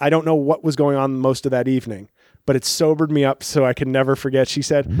 and I don't know what was going on most of that evening, but it sobered me up so I can never forget. She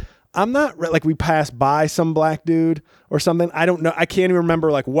said, I'm not like we passed by some black dude or something. I don't know. I can't even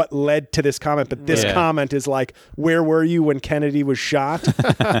remember like what led to this comment, but this comment is like, where were you when Kennedy was shot?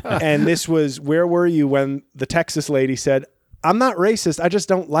 And this was, where were you when the Texas lady said, I'm not racist. I just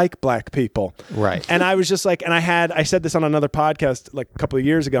don't like black people. Right. And I was just like, and I said this on another podcast like a couple of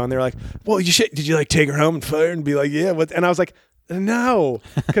years ago, and they were like, well, did you like take her home and fuck her and be like, yeah, what? And I was like, no,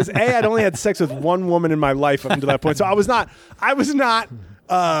 because I'd only had sex with one woman in my life up until that point. So I was not,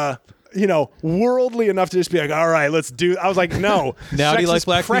 worldly enough to just be like, all right, let's do. I was like, no. Now do you like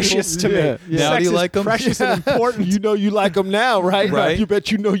black precious people? to me. Now do you like them? Precious and important. You like them now, right? Right. You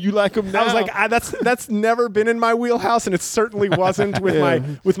bet you like them now. I was like, that's never been in my wheelhouse, and it certainly wasn't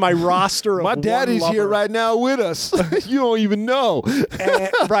with my roster of my daddy's one here lover. right now with us. You don't even know.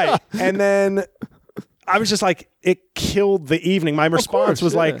 Right. And then I was just like, it killed the evening. My response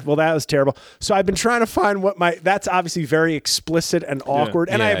was like, well, that was terrible. So I've been trying to find that's obviously very explicit and awkward,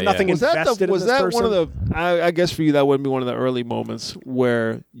 and I have nothing invested in this person. One of the, I guess for you, that wouldn't be one of the early moments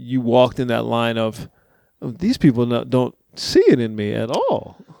where you walked in that line of these people don't see it in me at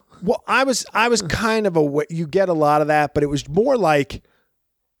all. Well, I was kind of you get a lot of that, but it was more like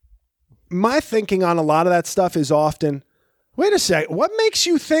my thinking on a lot of that stuff is often, wait a sec, what makes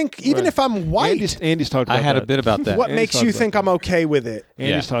you think, even if I'm white? Andy's talked about that. I had a bit about that. What makes you think I'm okay with it?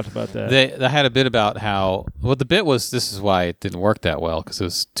 Andy's talked about that. I had a bit about how, the bit was, this is why it didn't work that well, because it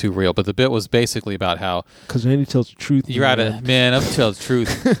was too real, but the bit was basically about how, because Andy tells the truth. You're I'm telling the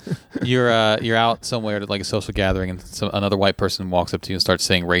truth. You're out somewhere at like a social gathering, and another white person walks up to you and starts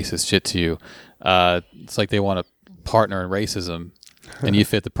saying racist shit to you. It's like they want a partner in racism, and you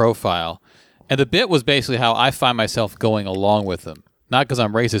fit the profile. And the bit was basically how I find myself going along with them. Not because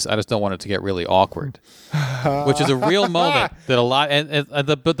I'm racist, I just don't want it to get really awkward. Which is a real moment that a lot...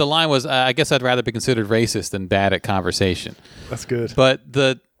 But the line was, I guess I'd rather be considered racist than bad at conversation. That's good. But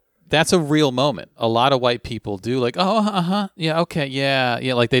that's a real moment. A lot of white people do like, yeah, okay,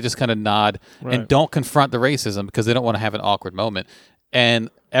 yeah. Like they just kind of nod and don't confront the racism because they don't want to have an awkward moment. And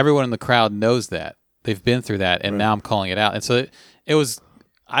everyone in the crowd knows that. They've been through that, and now I'm calling it out. And so it was...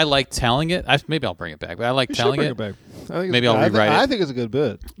 I like telling it. Maybe I'll bring it back, but I like telling it. Maybe I'll rewrite it. I think it's a good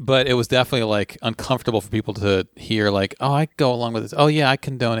bit. But it was definitely like uncomfortable for people to hear like, oh, I go along with this. Oh, yeah, I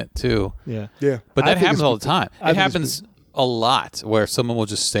condone it too. Yeah. Yeah. But that happens all the time. It happens a lot where someone will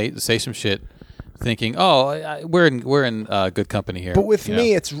just say some shit thinking, oh, we're in good company here. But with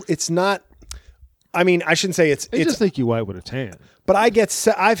me, it's not... I mean, I shouldn't say it's... They just think you white with a tan. But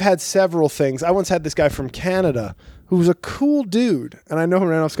I've had several things. I once had this guy from Canada who's a cool dude, and I know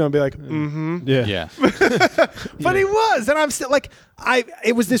Randolph's going to be like, mm-hmm. Yeah. But he was, and I'm still like,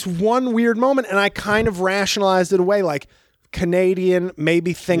 it was this one weird moment, and I kind of rationalized it away, like Canadian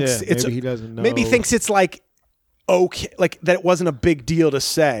maybe thinks it's maybe he doesn't know. maybe thinks it's like okay, like that it wasn't a big deal to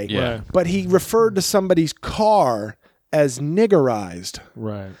say. Yeah. Right. But he referred to somebody's car as niggerized.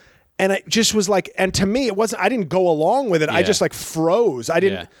 Right. And it just was like, and to me, it wasn't, I didn't go along with it. I Yeah. just like froze. I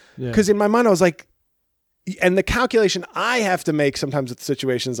didn't, Yeah. because in my mind, I was like, and the calculation I have to make sometimes with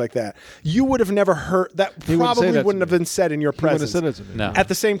situations like that, you would have never heard that. He wouldn't say Probably that to wouldn't have me. been said in your He wouldn't have presence. said it to me. No. At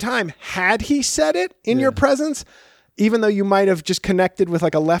the same time, had he said it in your presence, even though you might have just connected with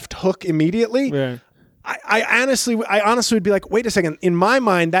like a left hook immediately, Yeah. I honestly would be like, wait a second. In my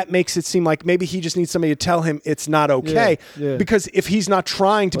mind, that makes it seem like maybe he just needs somebody to tell him it's not okay. Yeah. Because if he's not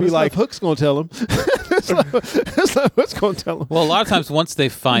trying to be That's like, not Hook's going to tell him. That's not Hook's going to tell him. Well, a lot of times once they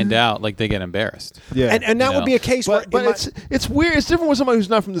find out, like they get embarrassed. Yeah. and that You would know. be a case where, but in my- it's weird. It's different with somebody who's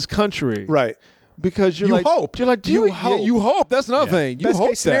not from this country. right. Because you're You like, hope. You're like, do You you hope. Yeah, you hope. That's another thing. You Best hope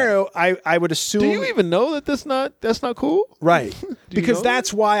case scenario, I would assume. Do you even know that that's not cool? Right. Because know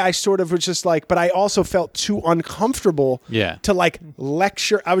that's why I sort of was just like, but I also felt too uncomfortable Yeah. to like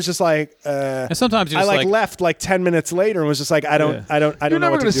lecture. I was just like, And sometimes you're I just like left like 10 minutes later and was just like, I don't You're know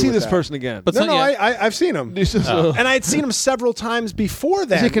never what going to do see with this that. person again. But No, so- no, yeah. I've seen him. And I had seen him several times before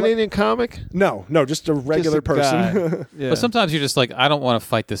that. Is he a Canadian comic? No, just a regular Just a person. guy. Yeah. But sometimes you're just like, I don't want to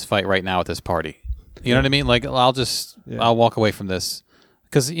fight this fight right now at this party. You know what I mean? Like I'll walk away from this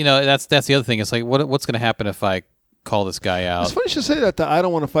because that's the other thing. It's like what's going to happen if I call this guy out? It's funny you should say that. I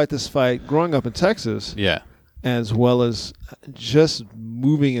don't want to fight this fight. Growing up in Texas, Yeah, as well as just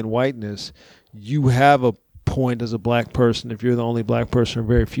moving in whiteness, you have a point as a black person. If you're the only black person or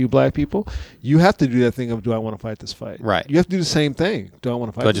very few black people, you have to do that thing of, do I want to fight this fight? Right. You have to do the same thing. Do I want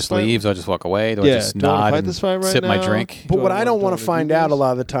to fight do I this just fight? leave? Do I just walk away? Do I Yeah, just do I wanna nod fight and this fight right sip my now? drink? But what I don't want want to find out a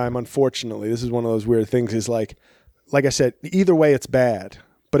lot of the time, unfortunately, this is one of those weird things, is like I said, either way it's bad.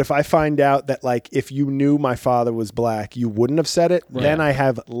 But if I find out that like if you knew my father was black, you wouldn't have said it, then I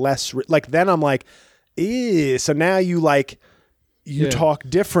have less then I'm like, so now you like talk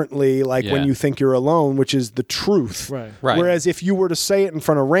differently like when Yeah. you think you're alone, which is the truth. Right. Right. Whereas if you were to say it in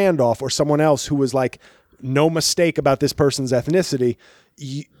front of Randolph or someone else who was like no mistake about this person's ethnicity,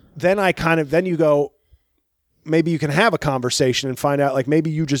 then you go, maybe you can have a conversation and find out like maybe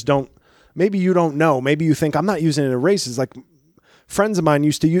you don't know. Maybe you think I'm not using it in racist. Like friends of mine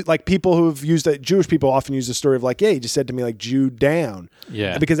used to use, like people who have used it, Jewish people often use the story of like, yeah, he just said to me like Jew down.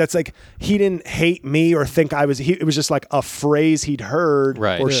 Yeah. Because that's like, he didn't hate me or think it was just like a phrase he'd heard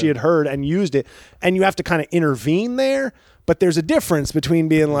Right. or she had heard and used it. And you have to kind of intervene there. But there's a difference between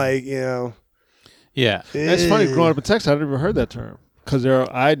being like, Yeah, It's funny. Growing up in Texas, I never heard that term because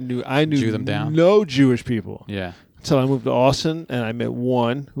I knew Jew them down? no Jewish people. yeah. Until I moved to Austin, and I met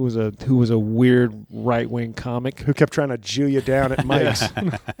one who was a weird right wing comic. who kept trying to Jew you down at Mike's.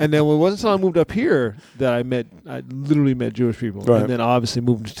 And then it wasn't until I moved up here that I literally met Jewish people. Right. And then obviously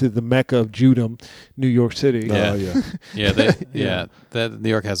moved to the Mecca of Judom, New York City. Yeah. Oh, yeah. Yeah. That New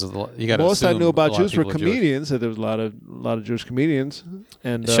York has a lot. You got to. Most I knew about Jews were Jewish. comedians. That there was a lot of Jewish comedians,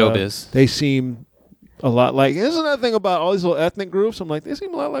 and Showbiz. They seem a lot like. There's another thing about all these little ethnic groups. I'm like, they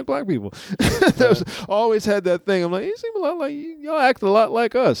seem a lot like black people. There's always had that thing. I'm like, you seem a lot like y'all act a lot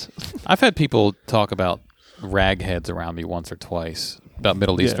like us. I've had people talk about ragheads around me once or twice about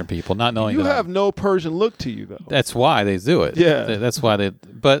Middle Eastern people, not knowing You that have no Persian look to you, though. that's why they do it. Yeah. That's why they.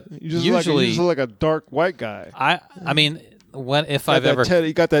 But You just usually, you just look like a dark white guy. I mean, if Got I've that ever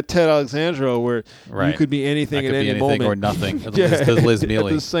you got that Ted Alexandro where you Right. could be I anything could at be any anything moment or nothing. Yeah, Liz at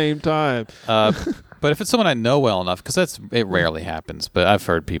Mealy. the same time. But if it's someone I know well enough, because it rarely happens, but I've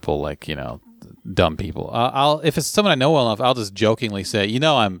heard people like dumb people. If it's someone I know well enough, I'll just jokingly say,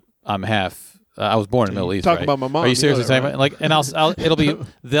 I'm half. I was born in the Middle East. talking right? about my mom, Are you you seriously know that, talking about and I'll it'll be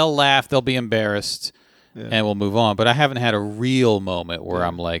they'll laugh, they'll be embarrassed, and we'll move on. But I haven't had a real moment where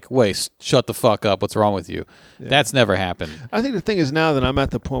I'm like, wait, shut the fuck up. What's wrong with you? That's never happened. I think the thing is now that I'm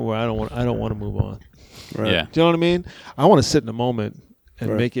at the point where I don't want to move on. Right. Yeah. Do you know what I mean? I want to sit in the moment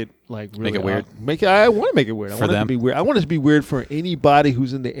and make it like really Make it weird? I want to make it weird. I For want it to them? be weird. I want it to be weird for anybody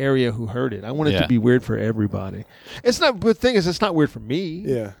who's in the area who heard it. I want it Yeah. to be weird for everybody. It's not. But the thing is, it's not weird for me.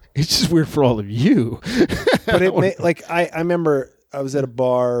 Yeah. It's just weird for all of you. But I remember I was at a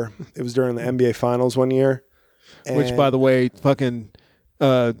bar. It was during the NBA Finals one year. Which, and- by the way, fucking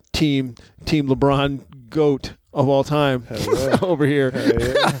team LeBron GOAT of all time over here.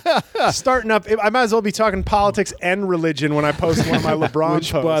 starting up, I might as well be talking politics and religion when I post one of my LeBron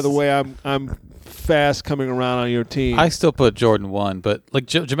Which, posts. by the way, I'm fast coming around on your team. I still put Jordan 1, but like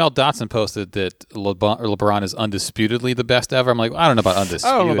Jamel Dotson posted that LeBron is undisputedly the best ever. I'm like, I don't know about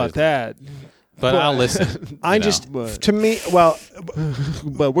undisputed. I don't know about that. But I'll listen. To me, well,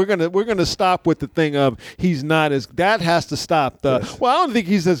 but we're gonna stop with the thing of he's not as that has to stop. Well, I don't think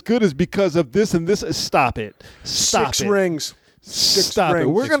he's as good as because of this and this. Stop it. Stop 6 it. rings. Stop it.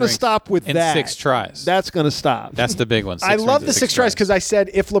 We're 6 going to rings. stop with In that. 6 tries. That's going to stop. That's the big one. I love the 6 tries because I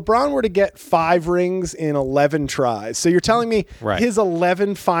said if LeBron were to get 5 rings in 11 tries, so you're telling me his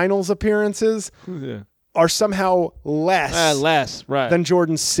 11 finals appearances are somehow less right. than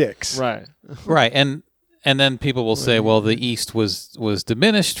Jordan's 6. Right. Right. And then people will say, well, the East was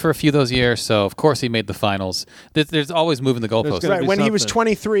diminished for a few of those years, so of course he made the finals. There's always moving the goalposts. Right. When he was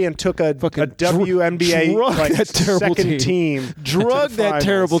 23 and took a WNBA second team, drug that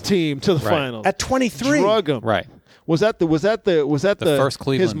terrible team to the finals at 23. Drug him. Right. Was that the first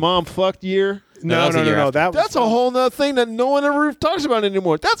Cleveland? His mom fucked year? No. That's a whole nother thing that no one ever talks about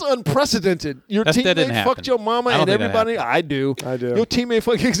anymore. That's unprecedented. Your teammate fucked your mama and everybody. I do. Your teammate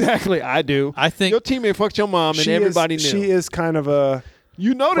fucked exactly. I do. I think your teammate fucked your mom and everybody knew. She is kind of a.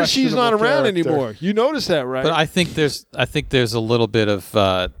 You notice she's not around anymore. You notice that, right? But I think there's a little bit of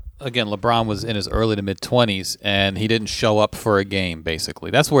again. LeBron was in his early to mid 20s and he didn't show up for a game.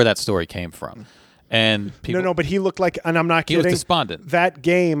 Basically, that's where that story came from. And people, no, but he looked like, and I'm not kidding. He was despondent. That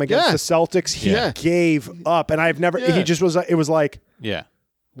game against the Celtics, he gave up, and I've never. He just was. It was like, what he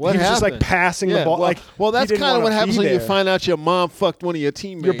was happened? just like passing the ball. Well, that's kind of what happens when you find out your mom fucked one of your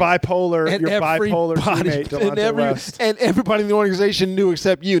teammates. Your bipolar teammate, Delonte West. And everybody in the organization knew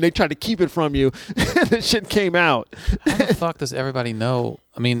except you. They tried to keep it from you, and the shit came out. How the fuck does everybody know?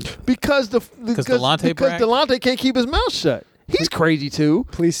 I mean, because Delonte can't keep his mouth shut. He's crazy too.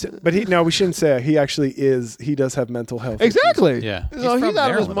 Please, but we shouldn't say it. He actually is. He does have mental health. Exactly. issues. Yeah. He's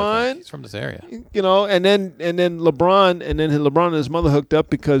out of his mind. He's from this area. You know, and then LeBron and his mother hooked up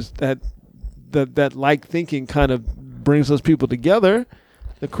because that like thinking kind of brings those people together,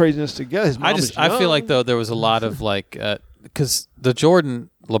 the craziness together. His mom is young. I feel like though there was a lot of like because the Jordan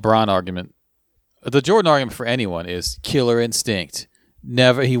LeBron argument, for anyone is killer instinct.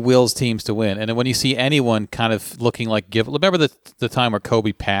 Never, he wills teams to win. And then when you see anyone kind of looking like remember the time where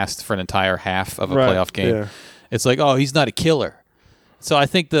Kobe passed for an entire half of a playoff game? Yeah. It's like, oh, he's not a killer. So I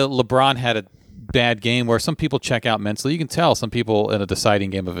think the LeBron had a bad game where some people check out mentally. You can tell some people in a deciding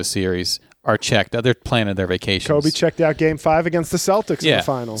game of a series are checked. They're planning their vacations. Kobe checked out Game 5 against the Celtics in the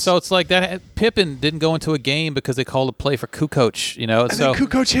finals. So it's like that. Pippen didn't go into a game because they called a play for Kukoc. You know, and then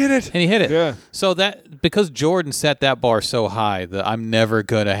Kukoc hit it, and he hit it. Yeah. So that because Jordan set that bar so high that I'm never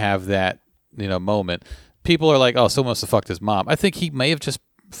gonna have that moment. People are like, oh, someone must have fucked his mom. I think he may have just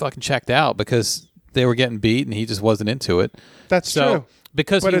fucking checked out because they were getting beat and he just wasn't into it. That's true.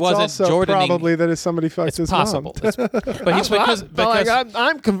 Because but he wasn't also Jordaning. Probably that if somebody fucks his possible. mom. But he's because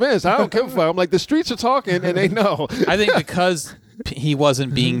I'm convinced. I don't give a fuck. I'm like, the streets are talking and they know. I think because he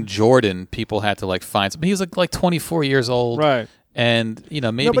wasn't being Jordan, people had to like find something. He was like 24 years old, right? And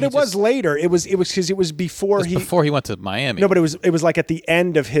maybe no, but it was later. It was because it was before he went to Miami. No, but it was like at the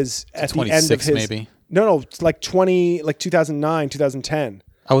end of his 26 maybe. No, it's like 2009, 2010.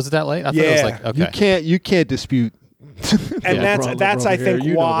 Oh, was it that late? I thought it was like okay. You can't dispute. And that's I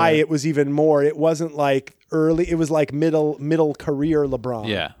think why it was even more. It wasn't like early. It was like middle career LeBron.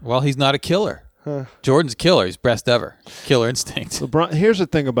 Yeah. Well, he's not a killer. Jordan's a killer. He's best ever. Killer instinct. LeBron. Here's the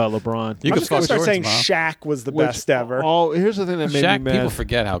thing about LeBron. I'm just going to start saying Shaq was the best ever. Oh, here's the thing that made me mad. People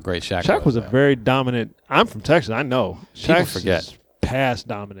forget how great Shaq was. Shaq was a very dominant. I'm from Texas. I know. People forget. Past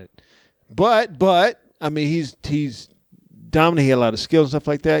dominant. But I mean, he's dominant. He had a lot of skills and stuff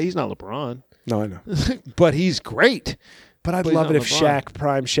like that. He's not LeBron. No, I know. But he's great. But I'd love it if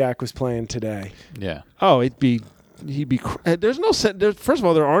prime Shaq was playing today. Yeah. Oh, he'd be. There's no set. First of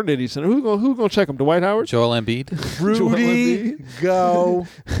all, there aren't any center. Who's going to check him? Dwight Howard, Joel Embiid, Rudy Gobert.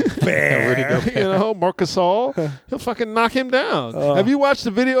 You know, Marcus Gasol. He'll fucking knock him down. Have you watched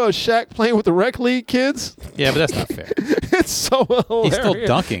the video of Shaq playing with the rec league kids? Yeah, but that's not fair. It's so hilarious. He's still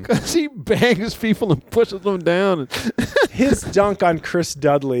dunking because he bangs people and pushes them down. His dunk on Chris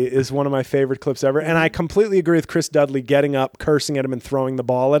Dudley is one of my favorite clips ever, and I completely agree with Chris Dudley getting up, cursing at him, and throwing the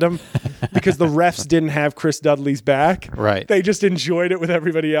ball at him because the refs didn't have Chris Dudley's back. Right. They just enjoyed it with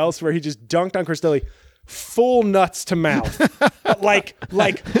everybody else where he just dunked on Chris Dudley full nuts to mouth. like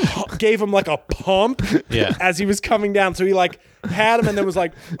gave him like a pump as he was coming down. So he like had him and then was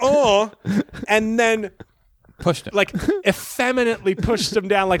like, oh, and then Pushed him. like effeminately pushed him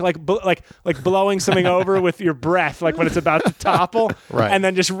down, like blowing something over with your breath, like when it's about to topple, Right. and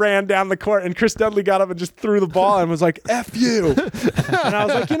then just ran down the court. And Chris Dudley got up and just threw the ball and was like, "F you." And I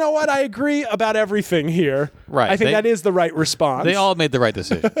was like, you know what? I agree about everything here. Right. I think that is the right response. They all made the right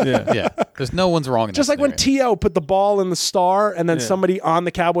decision. Yeah. There's no one's wrong in just that like when scenario. T.O. put the ball in the star and then somebody on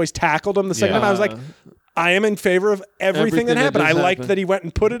the Cowboys tackled him the second time. I was like, I am in favor of everything that happened. I liked that he went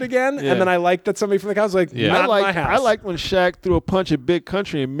and put it again, and then I liked that somebody from the Cowboys was like, not my house. I liked when Shaq threw a punch at Big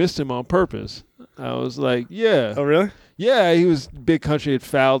Country and missed him on purpose. I was like, yeah. Oh, really? Yeah, he was Big Country had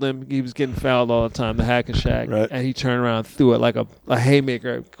fouled him. He was getting fouled all the time, the Hack and Shaq. Right. And he turned around and threw it like a haymaker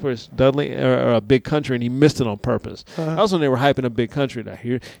at Chris Dudley or a Big Country, and he missed it on purpose. That was when they were hyping up Big Country. Now,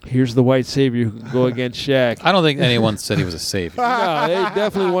 here's the white savior who can go against Shaq. I don't think anyone said he was a savior. No, they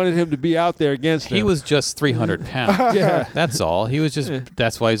definitely wanted him to be out there against him. He was just 300 pounds. Yeah. That's all. He was just.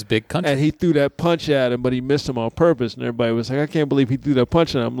 That's why he's Big Country. And he threw that punch at him, but he missed him on purpose. And everybody was like, I can't believe he threw that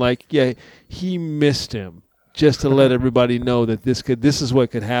punch at him. I'm like, yeah, he missed him just to let everybody know that this is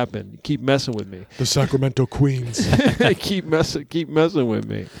what could happen. Keep messing with me. The Sacramento Queens. keep messing with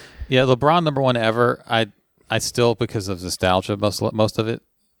me. Yeah, LeBron number 1 ever. I still, because of nostalgia, most of it,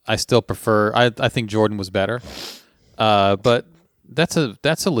 I still prefer. I think Jordan was better, but that's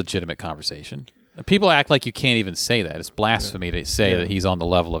a legitimate conversation. People act like you can't even say that. It's blasphemy to say that he's on the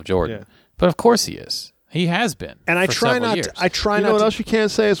level of Jordan, but of course he is. He has been, and I for try several not. years. I try You not. know what to, else you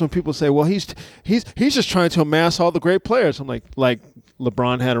can't say is when people say, "Well, he's just trying to amass all the great players." I'm like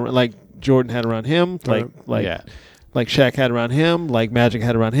LeBron had, like Jordan had around him, like Shaq had around him, like Magic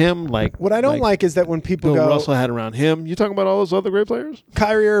had around him, like What I don't like is that when people Bill go, Russell had around him. You talking about all those other great players?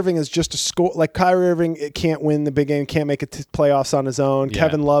 Kyrie Irving is just a score. Like Kyrie Irving can't win the big game, can't make it to playoffs on his own. Yeah.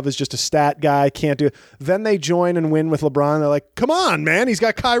 Kevin Love is just a stat guy, can't do it. Then they join and win with LeBron. They're like, come on, man, he's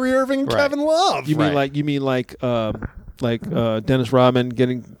got Kyrie Irving and Right. Kevin Love. You mean like Dennis Rodman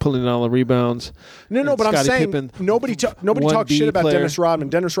pulling in all the rebounds? No, but I'm Scottie saying Pippen, nobody talks 1B shit about player. Dennis Rodman.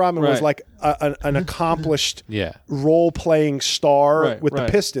 Dennis Rodman was Right. like an accomplished Yeah. role-playing star Right, with the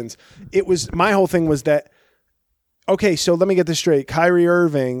right. Pistons. It was my whole thing was that. Okay, so let me get this straight. Kyrie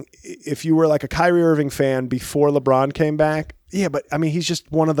Irving, if you were like a Kyrie Irving fan before LeBron came back, yeah, but I mean, he's just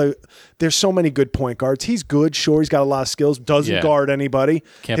one of the. There's so many good point guards. He's good, sure. He's got a lot of skills. Doesn't Yeah. guard anybody.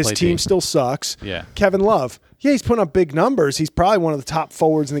 Can't His play team D. still sucks. Yeah. Kevin Love, yeah, he's putting up big numbers. He's probably one of the top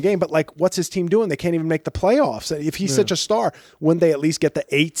forwards in the game. But like, what's his team doing? They can't even make the playoffs. If he's such a star, wouldn't they at least get the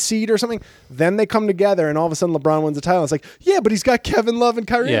 8th seed or something? Then they come together, and all of a sudden, LeBron wins the title. It's like, yeah, but he's got Kevin Love and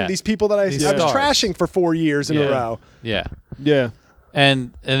Kyrie. Yeah. These people that I was stars. trashing for 4 years in a row. Yeah. Yeah.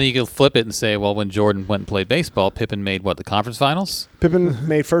 And then you can flip it and say, well, when Jordan went and played baseball, Pippen made the conference finals? Pippen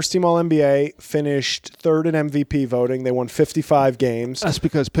made first team All-NBA, finished 3rd in MVP voting. They won 55 games. That's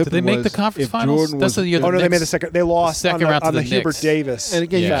because Pippen Did they make was, the conference if finals? Jordan That's was, the year Oh, no, they Knicks- made the second. They lost second on round to the the Hubert Knicks. Davis. and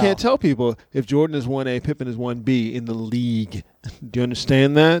again, Yeah. you can't tell people if Jordan is 1A, Pippen is 1B in the league. Do you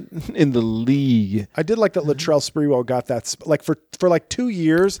understand that? In the league. I did like that Latrell Sprewell got that. Like for like 2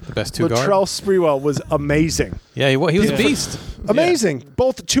 years, the best two guard? Latrell Sprewell was amazing. Yeah, he was a beast. Amazing.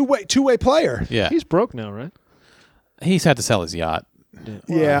 Both two-way player. Yeah. He's broke now, right? He's had to sell his yacht.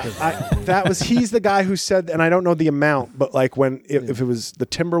 Yeah, he's the guy who said, and I don't know the amount, but like when if it was the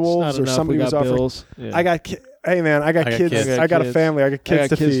Timberwolves It's not or enough. somebody We was got offering, bills. Yeah. I got kids. I got a kids. family. I got kids,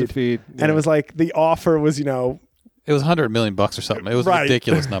 to feed. Yeah. And it was like the offer was, It was $100 million or something. It was a Right.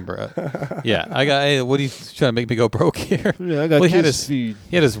 ridiculous number. Yeah, I got. Hey, what are you trying to make me go broke here? Yeah, I got Well, he had kids his to feed.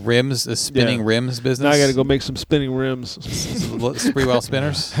 he had his rims, his spinning Yeah. rims business. Now I got to go make some spinning rims. Sprewell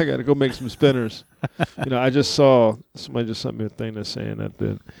spinners. I got to go make some spinners. I just saw somebody just sent me a thing that's saying that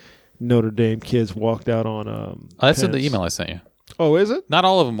the Notre Dame kids walked out on. That's in the Pence. email I sent you. Oh, is it? Not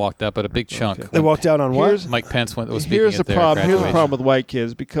all of them walked out, but a big chunk. Okay. They walked out on what? Here's- Mike Pence was speaking Here's the at their problem. Here's the graduation. problem with white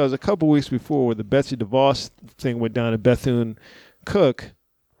kids because a couple weeks before, when the Betsy DeVos thing went down at Bethune Cook,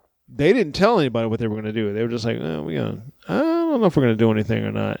 they didn't tell anybody what they were going to do. They were just like, I don't know if we're going to do anything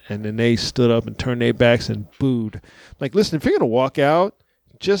or not. And then they stood up and turned their backs and booed. Like, listen, if you're going to walk out,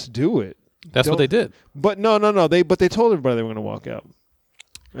 just do it. That's what they did. But no. But they told everybody they were going to walk out.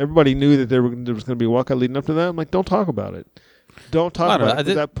 Everybody knew that there was going to be a walkout leading up to that. I'm like, don't talk about it. Don't talk I don't about know. it.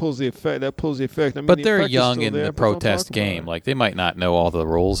 'Cause that pulls the effect. I mean, But the they're effect is young still in there, the but don't protest talk about game. it. Like they might not know all the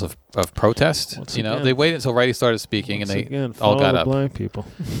rules of protest. Once They again. waited until Righty started speaking, Once and they again, all follow got the up. blind people.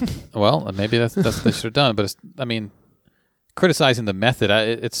 Well, maybe that's what they should have done. But criticizing the method,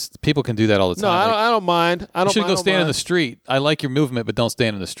 it's people can do that all the No, time. I don't mind. I You don't. should I go don't stand in mind. the street. I like your movement, but don't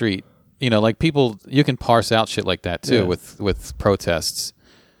stand in the street. Like people, you can parse out shit like that too Yeah. with protests.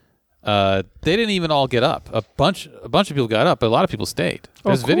 They didn't even all get up. A bunch of people got up, but a lot of people stayed.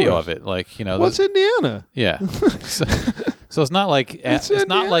 There's video course. of it, like What's Indiana? Yeah. So it's not like it's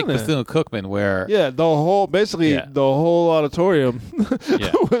not like Bethune-Cookman where the whole the whole auditorium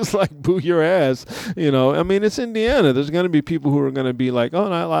was like boo your ass. I mean, it's Indiana. There's going to be people who are going to be like, oh,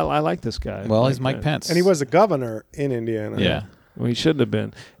 no, I like this guy. Well, he's Mike Pence, and he was a governor in Indiana. Yeah. Well, he shouldn't have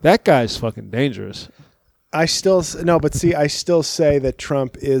been. That guy's fucking dangerous. I still say that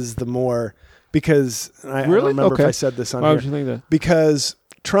Trump is the more because I don't remember if I said this on Why here. would you think that? Because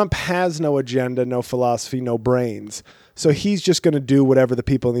Trump has no agenda, no philosophy, no brains. So he's just going to do whatever the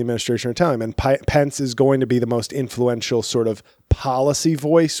people in the administration are telling him. And Pence is going to be the most influential sort of policy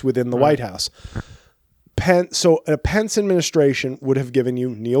voice within the White House. So a Pence administration would have given you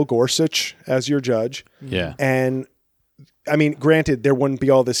Neil Gorsuch as your judge. Yeah. And I mean, granted, there wouldn't be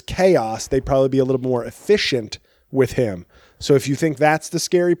all this chaos. They'd probably be a little more efficient with him. So if you think that's the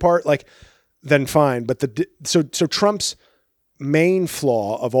scary part, then fine. But so Trump's main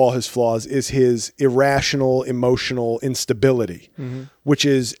flaw of all his flaws is his irrational emotional instability, which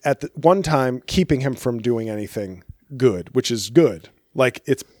is at the one time keeping him from doing anything good, which is good. Like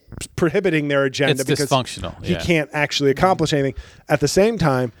it's prohibiting their agenda it's because dysfunctional. He can't actually accomplish anything. At the same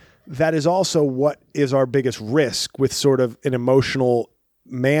time, that is also what is our biggest risk with sort of an emotional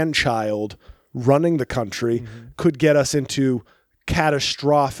man-child running the country could get us into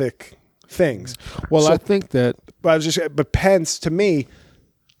catastrophic things. Well, I think that but Pence to me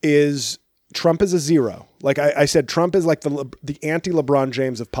Trump is a zero. Like I said, Trump is like the anti-LeBron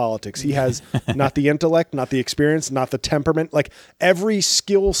James of politics. He has not the intellect, not the experience, not the temperament. Like every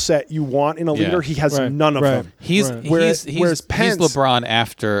skill set you want in a leader, he has none of them. Whereas Pence, he's LeBron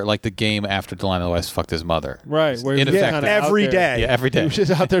after the game after Delano West fucked his mother. Right. Where Ineffective. every day. Yeah, every day. He was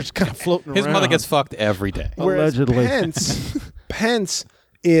just out there just kind of floating His around. mother gets fucked every day. Whereas Allegedly. Pence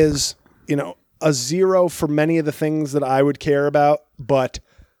is, a zero for many of the things that I would care about, but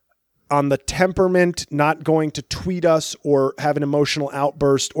on the temperament, not going to tweet us or have an emotional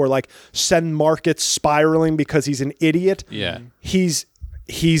outburst or like send markets spiraling because he's an idiot. Yeah. He's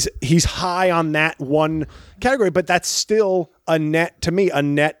high on that one category, but that's still a net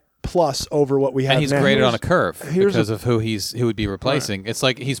plus over what we have And he's now. graded on a curve because of who would be replacing. It's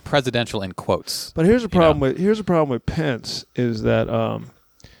like he's presidential in quotes. But here's a problem with Pence is that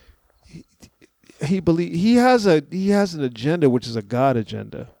he has an agenda which is a God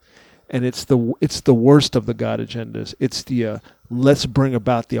agenda. And it's the worst of the God agendas. It's the let's bring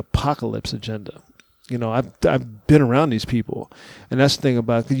about the apocalypse agenda. I've been around these people, and that's the thing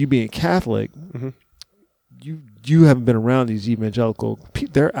about you being Catholic. You haven't been around these evangelical.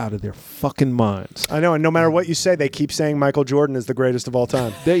 They're out of their fucking minds. I know, and no matter what you say, they keep saying Michael Jordan is the greatest of all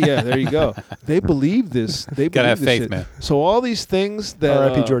time. There you go. They believe this. They gotta have faith, shit. man. So all these things that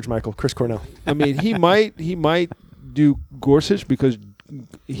R.I.P. George Michael, Chris Cornell. I mean, he might do Gorsuch because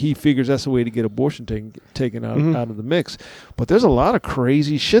he figures that's the way to get abortion taken out of the mix. But there's a lot of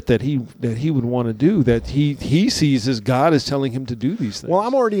crazy shit that he would want to do that he sees as God is telling him to do these things. Well,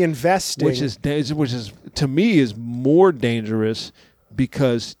 I'm already investing, which is to me is more dangerous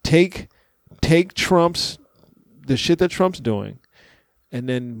because take the shit that Trump's doing, and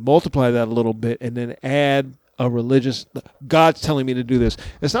then multiply that a little bit, and then add a religious God's telling me to do this.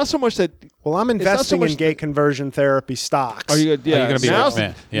 It's not so much that. Well, I'm investing in gay conversion therapy stocks. Are you going to be rich,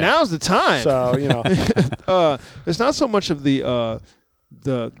 man? Yeah. Now's the time. So it's not so much of they're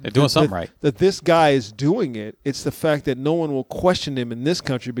doing something right. That this guy is doing it. It's the fact that no one will question him in this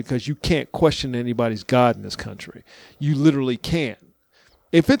country because you can't question anybody's God in this country. You literally can't.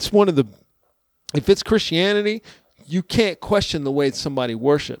 If it's Christianity, you can't question the way somebody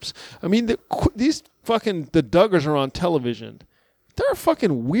worships. I mean, the Duggars are on television. They're a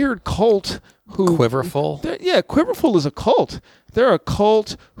fucking weird cult who... Quiverful? Quiverful is a cult. They're a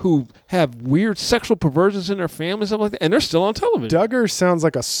cult who have weird sexual perversions in their family, stuff like that, and they're still on television. Duggar sounds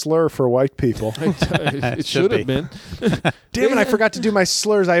like a slur for white people. It should have been. Damn it, I forgot to do my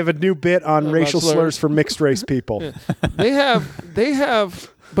slurs. I have a new bit on racial slurs for mixed race people. Yeah. They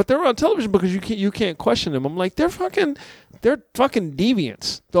have, but they're on television because you can't question them. I'm like, they're fucking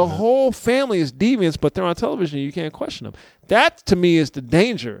deviants. The whole family is deviants, but they're on television and you can't question them. That to me is the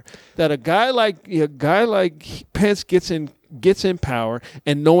danger, that a guy like Pence gets in power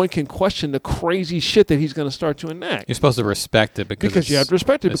and no one can question the crazy shit that he's going to start to enact. You're supposed to respect it because you have to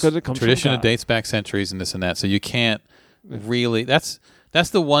respect it because it comes tradition from and God. dates back centuries and this and that. So you can't really. That's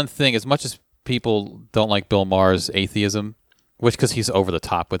the one thing. As much as people don't like Bill Maher's atheism, which because he's over the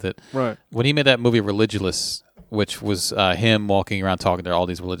top with it. Right. When he made that movie Religulous, which was him walking around talking to all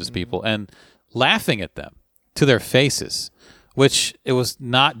these religious people and laughing at them to their faces, which it was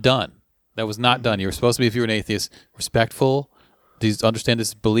not done. That was not done. You were supposed to be, if you were an atheist, respectful. Understand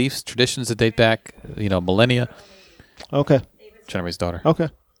his beliefs, traditions that date back, millennia. Okay. Jennifer's daughter. Okay.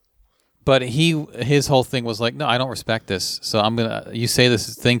 But his whole thing was like, no, I don't respect this. So you say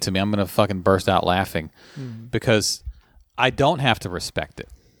this thing to me, I'm gonna fucking burst out laughing because I don't have to respect it,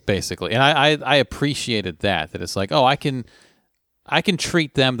 basically. And I appreciated that it's like, oh, I can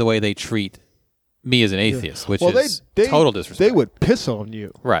treat them the way they treat me as an atheist, which is total disrespect. They would piss on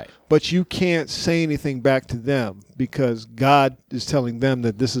you. Right. But you can't say anything back to them because God is telling them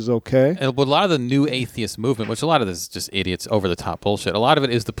that this is okay. And with a lot of the new atheist movement, which a lot of this is just idiots, over-the-top bullshit, a lot of it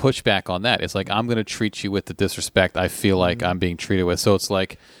is the pushback on that. It's like, I'm going to treat you with the disrespect I feel like I'm being treated with. So it's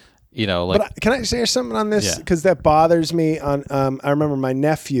like, But can I share something on this? Because that bothers me. I remember my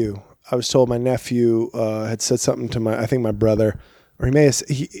nephew, I was told my nephew had said something to my brother, or he may have,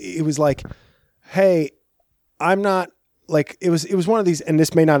 he was like, hey, I'm not, like, it was one of these, and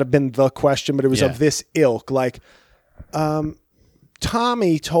this may not have been the question, but it was of this ilk. Like,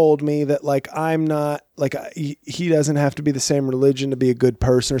 Tommy told me that, like, I'm not, like, he doesn't have to be the same religion to be a good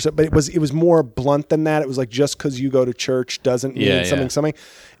person or something. But it was more blunt than that. It was like, just because you go to church doesn't mean something.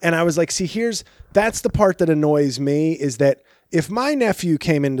 And I was like, see, that's the part that annoys me, is that if my nephew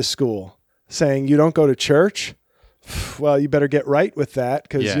came into school saying you don't go to church, well, you better get right with that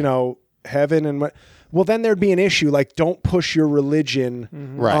because, heaven and what. Well, then there'd be an issue, like, don't push your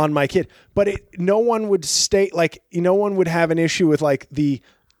religion on my kid. But no one would state, like, no one would have an issue with, like, the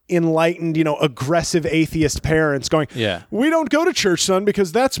enlightened, aggressive atheist parents going, we don't go to church, son,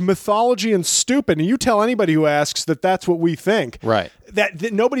 because that's mythology and stupid. And you tell anybody who asks that that's what we think. Right.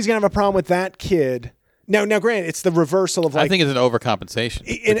 That nobody's going to have a problem with that kid. Now, granted, it's the reversal of, like, I think it's an overcompensation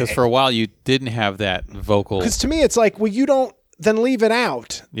because for a while you didn't have that vocal. Because to me, it's like, well, you don't. Then leave it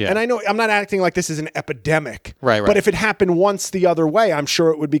out. Yeah. And I know I'm not acting like this is an epidemic. Right. But if it happened once the other way, I'm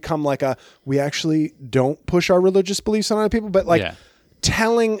sure it would become like we actually don't push our religious beliefs on other people. But, like,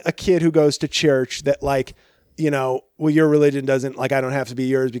 telling a kid who goes to church that, like, well, your religion doesn't, like, I don't have to be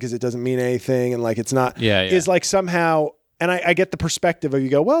yours because it doesn't mean anything. And, like, it's not, is like somehow, and I get the perspective of, you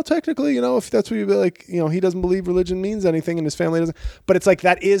go, well, technically, if that's what you like, he doesn't believe religion means anything and his family doesn't. But it's like,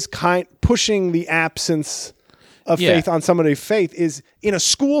 that is pushing the absence of faith on somebody's faith is, in a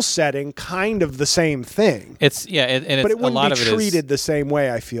school setting, kind of the same thing. It's but it wouldn't a lot be of it treated the same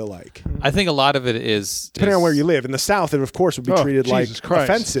way. I feel like, I think a lot of it is depending on where you live. In the South, it of course would be treated like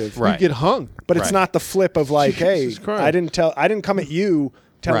offensive, right? You get hung, but it's not the flip of like, hey, Christ. I didn't come at you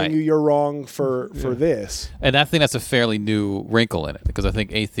telling you you're wrong for this. And I think that's a fairly new wrinkle in it, because I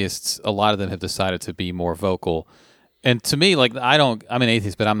think atheists, a lot of them have decided to be more vocal. And to me, like, I'm an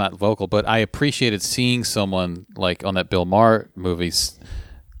atheist, but I'm not vocal. But I appreciated seeing someone, like, on that Bill Maher movie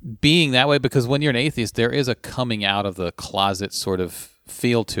being that way, because when you're an atheist, there is a coming out of the closet sort of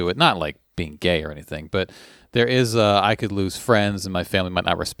feel to it. Not like being gay or anything, but there is I could lose friends and my family might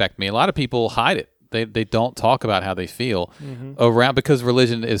not respect me. A lot of people hide it. They don't talk about how they feel around, because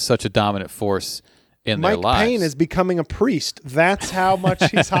religion is such a dominant force in their lives. Mike Payne is becoming a priest. That's how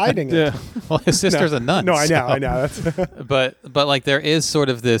much he's hiding it. Well, his sister's a nun. No, I know. But like, there is sort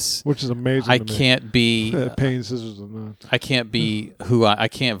of this, which is amazing. I can't be Payne's sister's a nun. I can't be I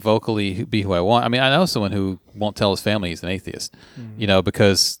can't vocally be who I want. I mean, I know someone who won't tell his family he's an atheist,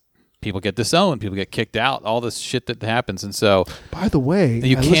 because people get disowned, people get kicked out, all this shit that happens. And so, by the way,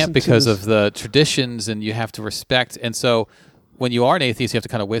 you can't, because of the traditions, and you have to respect. And so, when you are an atheist, you have to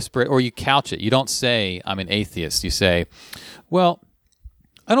kind of whisper it, or you couch it. You don't say, I'm an atheist. You say, well,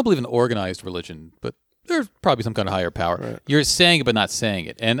 I don't believe in organized religion, but there's probably some kind of higher power. Right. You're saying it, but not saying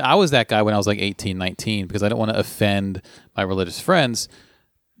it. And I was that guy when I was like 18, 19, because I didn't want to offend my religious friends.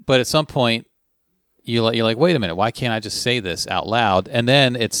 But at some point, you're like, wait a minute, why can't I just say this out loud? And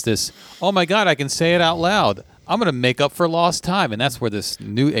then it's this, oh my God, I can say it out loud. I'm going to make up for lost time. And that's where this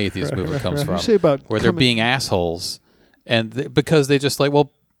new atheist movement comes from, where they're being assholes. And because they just like,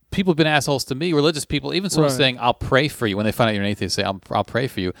 well, people have been assholes to me, religious people. Even someone saying, I'll pray for you, when they find out you're an atheist, say, I'll pray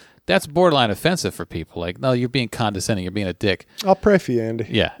for you. That's borderline offensive for people. Like, no, you're being condescending. You're being a dick. I'll pray for you, Andy.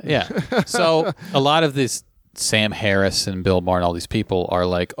 Yeah. So a lot of this, Sam Harris and Bill Maher and all these people are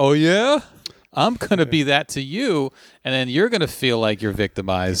like, oh, yeah? I'm going to be that to you, and then you're going to feel like you're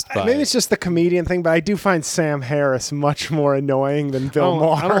victimized by maybe it's just the comedian thing, but I do find Sam Harris much more annoying than Bill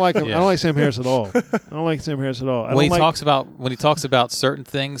Maher. I don't like him. I don't like Sam Harris at all. When he talks about certain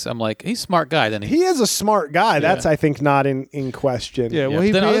things, I'm like, he's a smart guy. Then he is a smart guy. That's, I think, not in question. Yeah, well,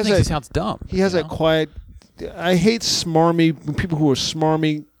 then other things he sounds dumb. He has a quiet. I hate smarmy people who are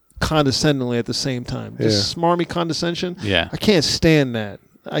smarmy condescendingly at the same time. Just smarmy condescension. Yeah, I can't stand that.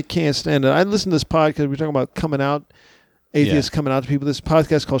 I can't stand it. I listened to this podcast. We were talking about coming out. atheists coming out to people. This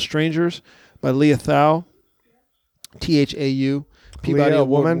podcast called Strangers by Leah Thau, Thau. Peabody Leah, a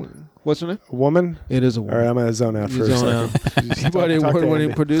Award- woman? What's her name? A woman? It is a All woman. right, I'm going to zone out for a Zone second. out. Peabody Talk to Award-winning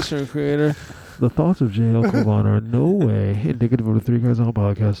Andy. producer and creator. The thoughts of J.L. Kovan are in no way indicative of the Three Guys on a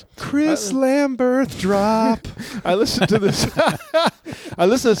Podcast. Chris Lambert drop. I listened to this. I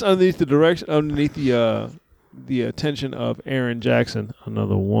listened to this underneath the attention of Erin Jackson,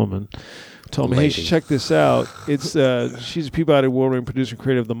 another woman. Told me, hey, you should check this out. It's she's a Peabody Award-winning producer and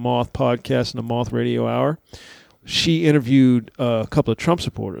creator of the Moth Podcast and the Moth Radio Hour. She interviewed a couple of Trump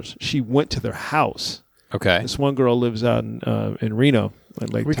supporters. She went to their house. Okay. This one girl lives out in Reno,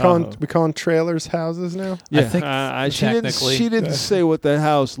 at Lake we Tahoe. calling trailers houses now? Yeah, I think she didn't say what the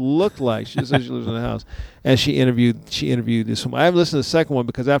house looked like. She said she lives in a house, and she interviewed this one. I haven't listened to the second one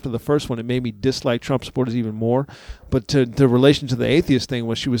because after the first one, it made me dislike Trump supporters even more. But the relation to the atheist thing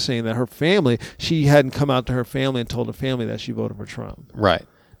was she was saying that her family, she hadn't come out to her family and told her family that she voted for Trump. Right.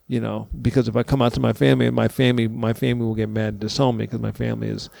 You know, because if I come out to my family, my family will get mad and disown me because my family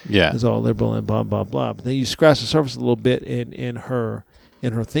is all liberal and blah blah blah. But then you scratch the surface a little bit in her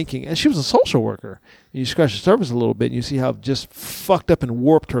thinking, and she was a social worker. And you scratch the surface a little bit, and you see how just fucked up and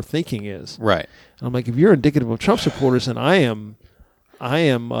warped her thinking is. Right. And I'm like, if you're indicative of Trump supporters, and I am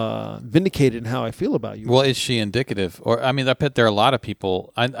vindicated in how I feel about you. Well, is she indicative? Or I mean, I bet there are a lot of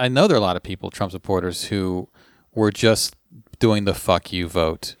people. I know there are a lot of people, Trump supporters, who were just doing the fuck you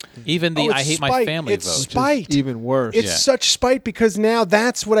vote. Even the Oh, it's I hate my spite. family It's vote. spite. Even worse. It's such spite because now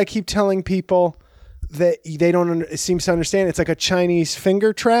that's what I keep telling people that they don't seem to understand. It's like a Chinese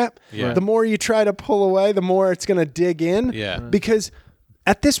finger trap. Yeah. The more you try to pull away, the more it's going to dig in. Yeah. Because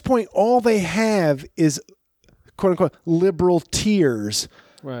at this point, all they have is quote unquote liberal tears.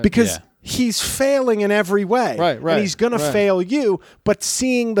 Right. Because Yeah. he's failing in every way. Right. And he's going to fail you. But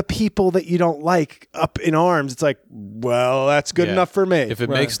seeing the people that you don't like up in arms, it's like, well, that's good Yeah. enough for me. If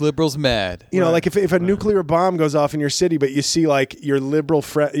it makes liberals mad. You know, like if a nuclear bomb goes off in your city, but you see like your liberal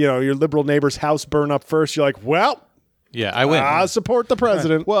your liberal neighbor's house burn up first, you're like, well, Yeah, I win. I support the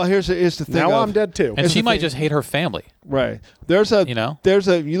president. Well, here's the thing. Now I'm dead too. and she might just hate her family. Right. There's a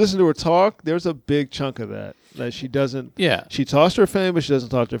you listen to her talk, there's a big chunk of that she doesn't. Yeah. She talks to her family, but she doesn't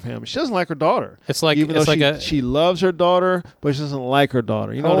talk to her family. She doesn't like her daughter. It's like even it's though like she loves her daughter, but she doesn't like her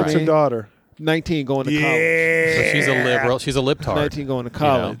daughter. You know How what old's I mean? her daughter? 19 going to college. So she's a liberal. She's a libtard. 19 going to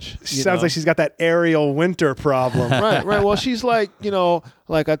college. She sounds like she's got that Ariel Winter problem. right. Well, she's like,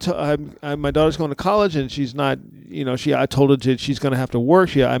 like my daughter's going to college and she's not, I told her that she's going to have to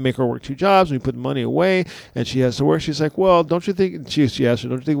work. I make her work 2 jobs and we put money away and she has to work. She's like, well, don't you think, she asked her,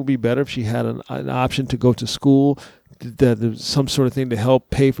 don't you think it would be better if she had an option to go to school, that there's some sort of thing to help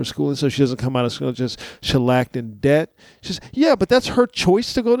pay for school, and so she doesn't come out of school just shellacked in debt. She says, yeah, but that's her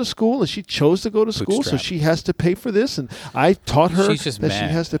choice to go to school, and she chose to go to school, so she has to pay for this. And I taught her She's just that mad.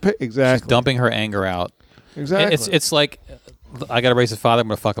 she has to pay. Exactly. She's dumping her anger out. Exactly. It's like I got to raise a father. I'm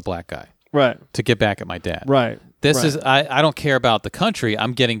going to fuck a black guy. Right. To get back at my dad. Right. This is I don't care about the country.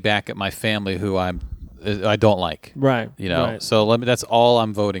 I'm getting back at my family who I don't like. Right. Right. So that's all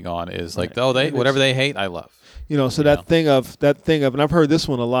I'm voting on is like whatever they hate, I love. That thing of, and I've heard this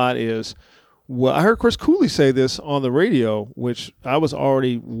one a lot is, well, I heard Chris Cooley say this on the radio, which I was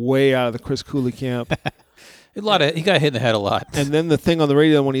already way out of the Chris Cooley camp. He got hit in the head a lot. And then the thing on the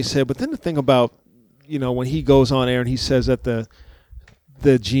radio when he said, but then the thing about, when he goes on air and he says that the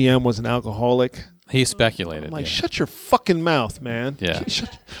GM was an alcoholic. He speculated. I'm like, shut your fucking mouth, man. Yeah.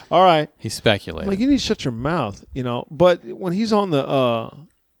 All right. He speculated. I'm like, you need to shut your mouth, But when he's on the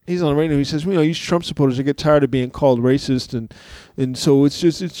radio, he says, you Trump supporters, they get tired of being called racist, and so it's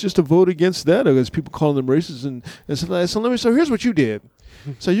just a vote against that, because people calling them racist, and so here's what you did.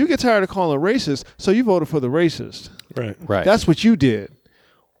 So you get tired of calling them racist, so you voted for the racist. Right. That's what you did.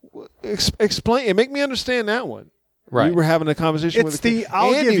 Explain and make me understand that one. Right. We were having a conversation It's with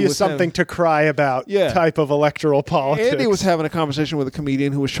I'll give you something to cry about type of electoral politics. Andy was having a conversation with a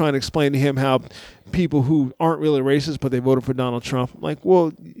comedian who was trying to explain to him how people who aren't really racist, but they voted for Donald Trump. I'm like,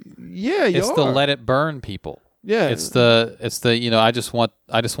 well, yeah, it's the let it burn people. Yeah. It's the I just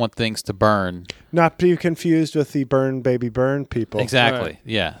want things to burn. Not be confused with the burn baby burn people. Exactly. Right.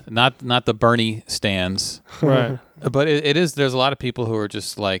 Yeah. Not the Bernie stands. Right. But it is. There's a lot of people who are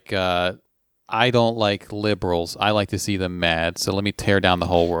just like, I don't like liberals. I like to see them mad. So let me tear down the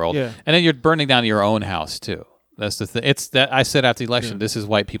whole world. Yeah. And then you're burning down your own house too. That's the thing. It's that I said after the election, this is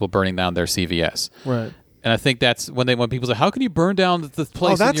white people burning down their CVS. Right. And I think that's when people say, how can you burn down the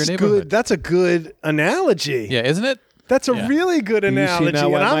place in your neighborhood? Good. That's a good analogy. Yeah, isn't it? That's a really good analogy.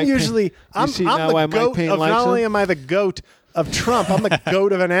 And I'm usually I'm the goat of not only am I the goat of Trump. I'm the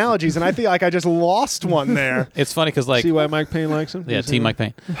goat of analogies, and I feel like I just lost one there. It's funny because like See why Mike Payne likes him? yeah, Team Mike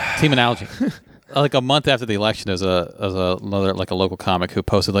Payne, Team Analogy. Like a month after the election, there's another like a local comic who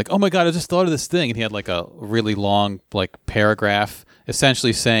posted like, "Oh my god, I just thought of this thing," and he had like a really long like paragraph,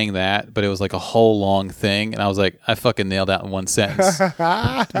 essentially saying that, but it was like a whole long thing, and I was like, I fucking nailed that in one sentence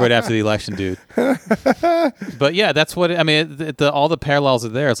right after the election, dude. But yeah, that's what I mean. All the parallels are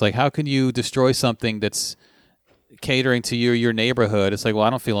there. It's like, how can you destroy something that's catering to your neighborhood? It's like, well, I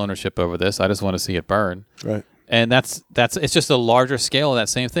don't feel ownership over this. I just want to see it burn. Right. And that's it's just a larger scale of that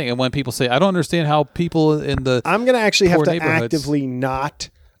same thing. And when people say, I don't understand how people in the I'm going to actually have poor to neighborhoods- actively not.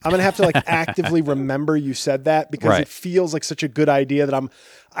 I'm going to have to like actively remember you said that because Right. it feels like such a good idea that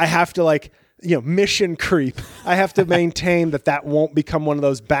I have to like, mission creep. I have to maintain that won't become one of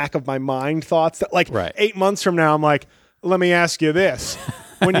those back of my mind thoughts that like Right. 8 months from now, I'm like, let me ask you this.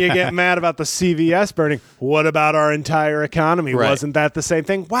 When you get mad about the CVS burning, what about our entire economy? Right. Wasn't that the same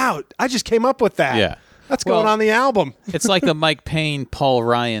thing? Wow. I just came up with that. Yeah. That's Well, going on the album. It's like the Mike Payne, Paul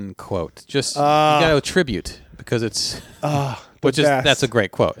Ryan quote. Just you got to attribute because it's which is best. that's a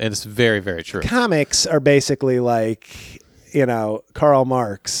great quote. And it's very, very true. Comics are basically like Karl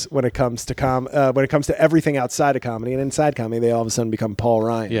Marx when it comes to everything outside of comedy, and inside comedy they all of a sudden become Paul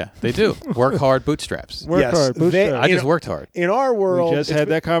Ryan. Yeah, they do. Work hard, bootstraps. Work Yes, hard. Bootstrap. I just worked hard. In our world, We just had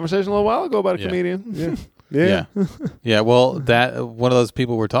that conversation a little while ago about a Yeah. comedian. Yeah. Yeah. Well, that one of those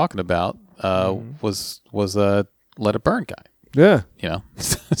people we're talking about was Let It Burn guy. Yeah.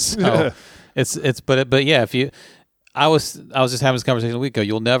 So but yeah, if you I was just having this conversation a week ago.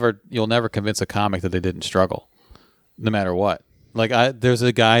 You'll never convince a comic that they didn't struggle, no matter what. Like there's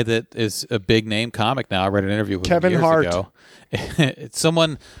a guy that is a big name comic now. I read an interview with Kevin him years Hart. ago. It's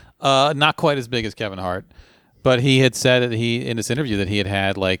someone not quite as big as Kevin Hart, but he had said that in this interview that he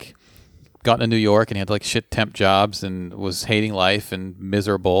had like gotten to New York and he had like shit temp jobs and was hating life and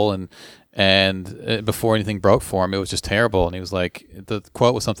miserable and before anything broke for him, it was just terrible. And he was like, the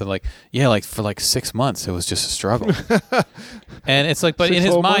quote was something like, yeah, like for like 6 months, it was just a struggle. And it's like, but 6 in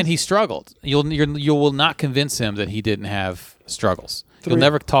his whole mind, months? he struggled. You will not convince him that he didn't have struggles. You'll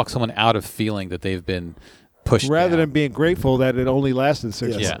never talk someone out of feeling that they've been pushed Rather down. than being grateful that it only lasted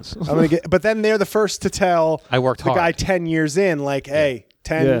 6 Yes. months. I'm gonna but then they're the first to tell I worked the hard. guy 10 years in, like, hey,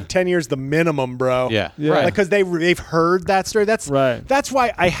 10 years the minimum, bro. Yeah. Yeah. Right. Like, because they've heard that story. That's Right. That's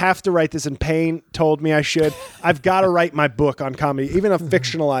why I have to write this. And Payne told me I should. I've got to write my book on comedy, even a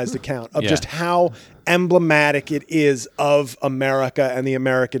fictionalized account of Yeah. just how emblematic it is of America and the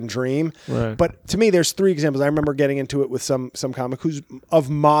American dream. Right. But to me, there's 3 examples. I remember getting into it with some comic who's of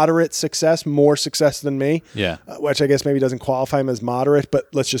moderate success, more success than me. Yeah. Which I guess maybe doesn't qualify him as moderate, but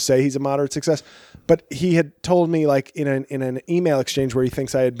let's just say he's a moderate success. But he had told me, like in an email exchange where he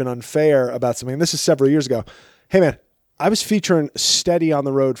thinks I had been unfair about something. This is several years ago. Hey man, I was featuring Steady on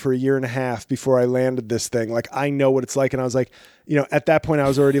the road for 1.5 years before I landed this thing. Like, I know what it's like. And I was like, at that point I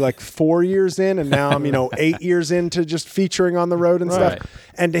was already like 4 years in, and now I'm 8 years into just featuring on the road and Right. stuff.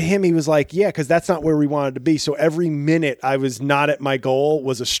 And to him, he was like, yeah, because that's not where we wanted to be. So every minute I was not at my goal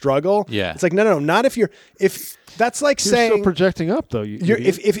was a struggle. Yeah. It's like, no, not if that's like You're saying still projecting up, though.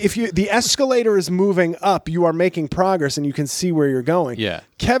 if the escalator is moving up, you are making progress and you can see where you're going. Yeah.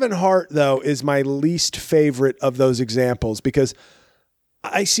 Kevin Hart, though, is my least favorite of those examples because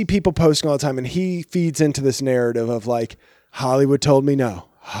I see people posting all the time and he feeds into this narrative of like, Hollywood told me no.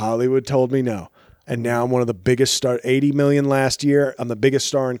 Hollywood told me no. And now I'm one of the biggest stars, 80 million last year. I'm the biggest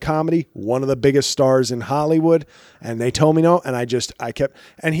star in comedy, one of the biggest stars in Hollywood. And they told me no. And I kept,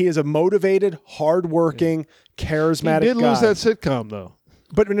 and he is a motivated, hardworking, charismatic He did guy. lose that sitcom, though.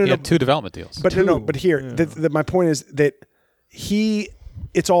 But no, He no, had 2 development deals. but no, but here, my point is that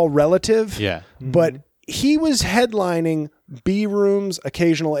it's all relative. Yeah. But he was headlining B rooms,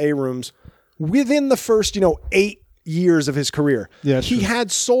 occasional A rooms within the first, 8 years of his career. Yeah, that's he true.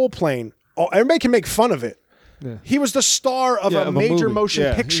 had Soul Plane. Oh, everybody can make fun of it. Yeah. He was the star of Yeah, a of major movie. motion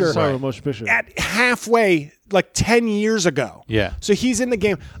Yeah, he's picture the star of a motion picture. at halfway, like 10 years ago. Yeah. So he's in the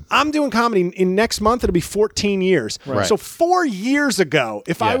game. I'm doing comedy in next month. It'll be 14 years. Right. So 4 years ago,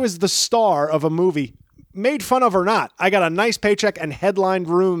 if I Yeah. was the star of a movie, made fun of or not, I got a nice paycheck and headlined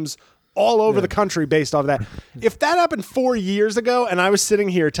rooms all over the country based off of that. If that happened 4 years ago and I was sitting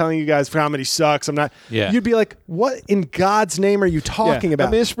here telling you guys comedy sucks, I'm not, Yeah. you'd be like, what in God's name are you talking about?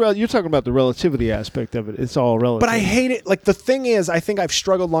 I mean, you're talking about the relativity aspect of it. It's all relative. But I hate it. Like, the thing is, I think I've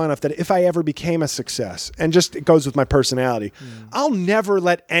struggled long enough that if I ever became a success, and just it goes with my personality, I'll never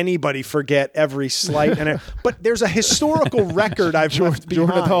let anybody forget every slight. But there's a historical record I've left behind.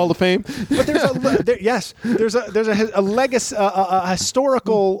 Jordan at the Hall of Fame. But there's a legacy, a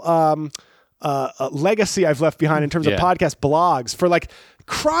historical legacy I've left behind in terms of podcast blogs for like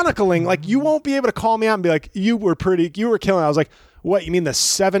chronicling. Like you won't be able to call me out and be like, you were killing. I was like, what, you mean the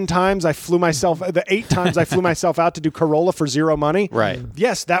 8 times I flew myself out to do Corolla for zero money? Right.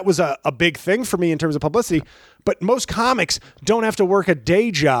 Yes, that was a big thing for me in terms of publicity. But most comics don't have to work a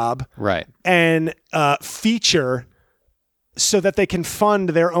day job Right. and feature so that they can fund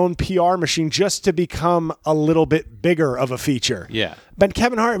their own PR machine just to become a little bit bigger of a feature. Yeah. But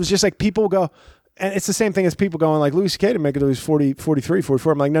Kevin Hart, it was just like people go, and it's the same thing as people going like, Louis C.K. didn't make it till he was 40, 43,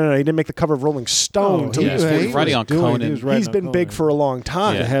 44. I'm like, no, he didn't make the cover of Rolling Stone. he was writing on Conan. He's been big for a long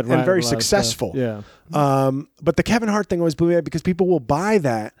time and very successful. Yeah. But the Kevin Hart thing always blew me away because people will buy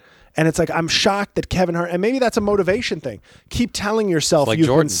that. And it's like, I'm shocked that Kevin Hart, and maybe that's a motivation thing. Keep telling yourself like you've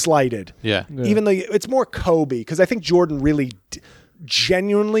Jordan. been slighted. Yeah. Even though it's more Kobe, because I think Jordan really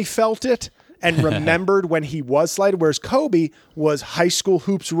genuinely felt it and remembered when he was slighted, whereas Kobe was high school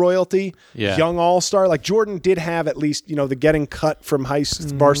hoops royalty, young all-star. Like Jordan did have at least, the getting cut from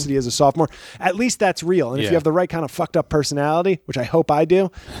varsity as a sophomore. At least that's real. And if you have the right kind of fucked up personality, which I hope I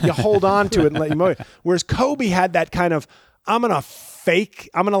do, you hold on to it and let you motivate. Whereas Kobe had that kind of, I'm going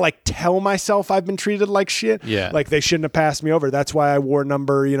to like tell myself I've been treated like shit. Yeah. Like they shouldn't have passed me over. That's why I wore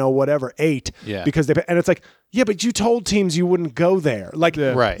number, 8. Yeah. Because and it's like, yeah, but you told teams you wouldn't go there. Like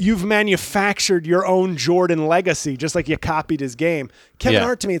Right. you've manufactured your own Jordan legacy, just like you copied his game. Kevin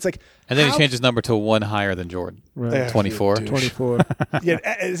Hart to me, it's like, And then he changed his number to 1 higher than Jordan. Right. 24. 24.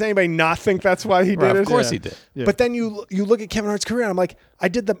 does anybody not think that's why he did it? Of course he did. Yeah. But then you look at Kevin Hart's career, and I'm like,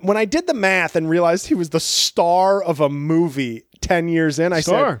 when I did the math and realized he was the star of a movie 10 years in, I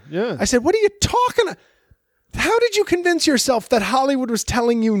said, what are you talking about? How did you convince yourself that Hollywood was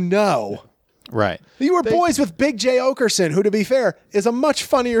telling you no? Right. You were boys with Big J. Okerson, who, to be fair, is a much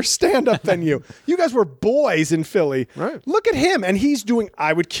funnier stand-up than you. You guys were boys in Philly. Right. Look at him, and he's doing,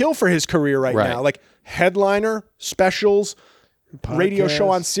 I would kill for his career right now. Like headliner, specials, radio show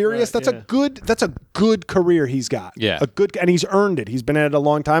on Sirius. Right, That's a good career he's got. Yeah. And he's earned it. He's been at it a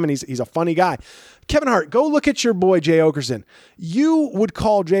long time, and he's a funny guy. Kevin Hart, go look at your boy Jay Okerson. You would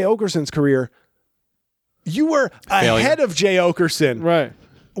call Jay Okerson's career, you were ahead of Jay Okerson. Right.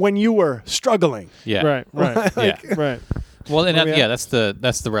 When you were struggling. Yeah. Right. Yeah. Well, and that's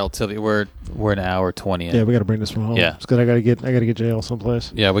the relativity. We're an hour 20 in. Yeah, we got to bring this one home. Yeah. Because I got to get jail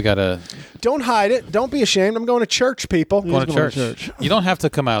someplace. Yeah, we gotta Don't hide it. Don't be ashamed. I'm going to church, people. go to going to church. church. You don't have to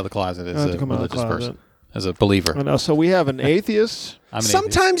come out of the closet as a religious person, as a believer. I know. So we have an atheist. I'm an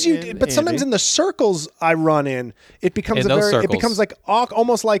Sometimes sometimes in the circles I run in, it becomes like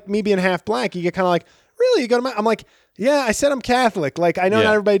almost like me being half black. You get kind of like, really? You go to I'm like, yeah, I said I'm Catholic. Like, I know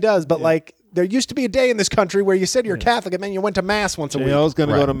not everybody does, but like, there used to be a day in this country where you said you're Catholic and then you went to mass once a week. I was going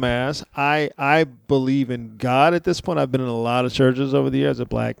to go to mass. I believe in God at this point. I've been in a lot of churches over the years.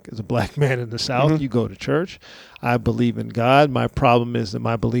 As a black man in the South, you go to church. I believe in God. My problem is that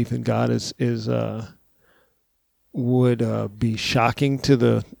my belief in God would be shocking to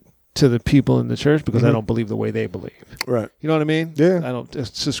the people in the church because I don't believe the way they believe. Right. You know what I mean? Yeah. I don't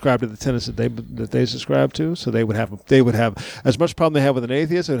subscribe to the tenets that they subscribe to. So they would have as much problem they have with an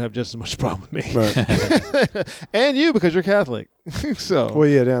atheist. They would have just as much problem with me. Right. And you, because you're Catholic. So. Well,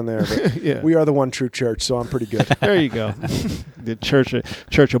 yeah, down there. But Yeah. we are the one true church, so I'm pretty good. There you go. The church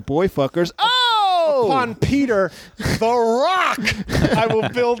of boy fuckers. Oh! Upon Peter, the Rock, I will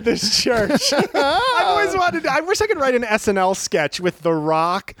build this church. I've always wanted. I wish I could write an SNL sketch with the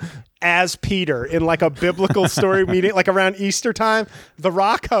Rock as Peter in like a biblical story meeting, like around Easter time. The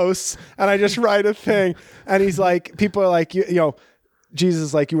Rock hosts, and I just write a thing, and he's like, people are like, you know. Jesus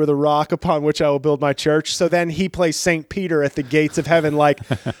is like, you are the rock upon which I will build my church. So then he plays St. Peter at the gates of heaven like,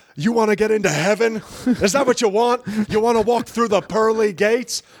 you want to get into heaven? Is that what you want? You want to walk through the pearly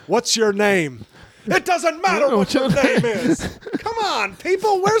gates? What's your name? It doesn't matter what your name is. Come on,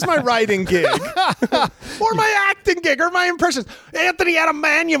 people. Where's my writing gig? Or my acting gig or my impressions? Anthony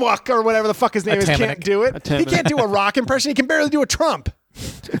Adamanyak or whatever the fuck his name is can't do it. He can't do a rock impression. He can barely do a Trump.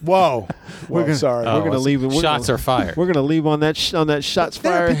 Whoa. Sorry. We're going to leave. Shots are fired. We're going to leave on that shots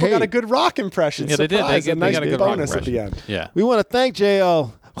fired. People got a good rock impression. Yeah, they did. Surprise, They a nice got a good bonus rock at the impression. end. Yeah. We want to thank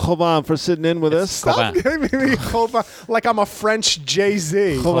J.L. Hovan for sitting in with us. Stop giving me Hovan like I'm a French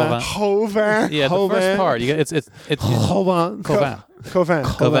Jay-Z. Hovan. Yeah, the Hovan. first part. It's Hovan. Covan.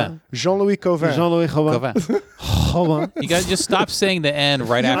 Covin. Jean-Louis Covin. Jean-Louis Hovan. Covan. Hovan. You guys just stop saying the N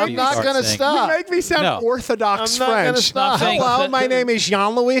right after I'm you not start gonna saying. stop. You make me sound No. Orthodox I'm not gonna French. stop. Hello, my name is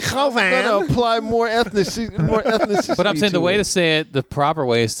Jean-Louis I'm going to Covin. apply more ethnicity. But I'm saying the way to say it, the proper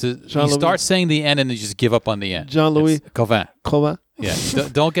way is to you Jean-Louis. start saying the N and then you just give up on the N. Jean-Louis It's Covan. Hovan. Yeah,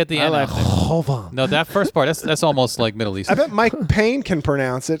 don't get the I N like out there. Hovan. No, that first part, that's almost like Middle I Eastern. bet Mike Payne can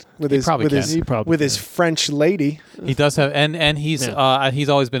pronounce it with his probably with can. his He probably with can. his French lady. He does have, and he's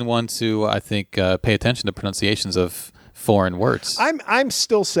always been one to, I think, pay attention to pronunciations of foreign words. I'm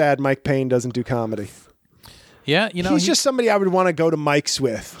still sad Mike Payne doesn't do comedy. Yeah, you know, He's just somebody I would want to go to Mike's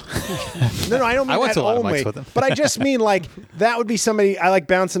with. No, I don't mean I went that to a lot of only. Mikes with him. But I just mean like that would be somebody I like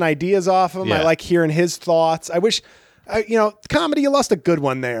bouncing ideas off him. I Yeah. like hearing his thoughts. I wish, comedy. You lost a good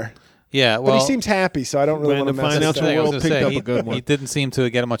one there, Yeah, but well, he seems happy, so I don't really When want the to mess financial with I was world gonna picked say, up he, a good one. he didn't seem to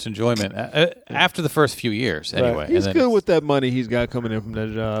get much enjoyment after the first few years, anyway. He's and then good with that money he's got coming in from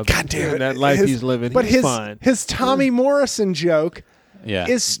that job. God damn it. And that life he's living. But he's fine. his Tommy Morrison joke yeah,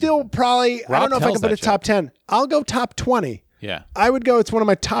 is still probably. I Rob don't know if I tells can put that it top joke. 10. I'll go top 20. yeah. I would go. It's one of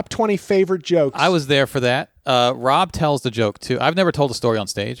my top 20 favorite jokes. I was there for that. Rob tells the joke too. I've never told a story on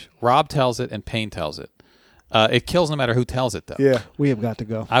stage. Rob tells it, and Payne tells it. It kills no matter who tells it, though. Yeah. We have got to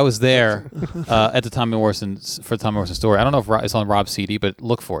go. I was there at the Tommy Morrison story. I don't know if it's on Rob's CD, but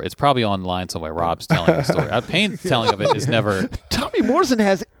look for it. It's probably online somewhere. Rob's telling the story. Payne's telling of it is never. Tommy Morrison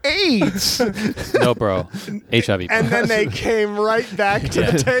has AIDS. No, bro. HIV. And then they came right back to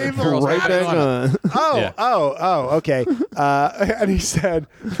the table. Girls right are back on. Oh, okay. And he said,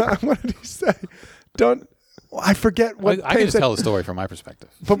 what did he say? I forget what I can Payne just said. tell the story from my perspective.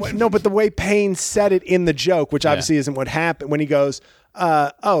 But the way Payne said it in the joke, which obviously isn't what happened, when he goes,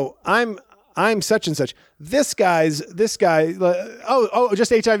 I'm such and such. This guy, just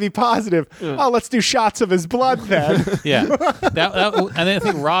HIV positive. Oh, let's do shots of his blood then. Yeah. And then I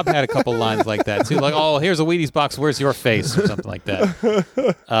think Rob had a couple lines like that too. Like, oh, here's a Wheaties box. Where's your face? Or something like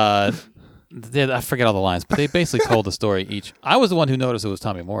that. I forget all the lines, but they basically told the story each. I was the one who noticed it was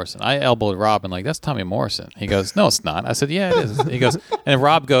Tommy Morrison. I elbowed Rob and like, that's Tommy Morrison. He goes, no, it's not. I said, yeah, it is. He goes, and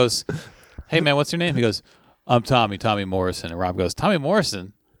Rob goes, hey man, what's your name? He goes, I'm Tommy Morrison. And Rob goes, Tommy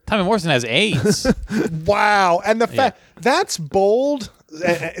Morrison has AIDS. Wow. And the fact that's bold.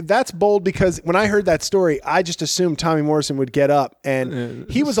 That's bold because when I heard that story, I just assumed Tommy Morrison would get up, and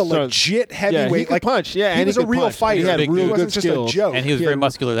he was a legit heavyweight. Yeah, he could punch. Yeah, he and was he a could real punch. fighter. He had He real wasn't good just skills. a joke. And he was very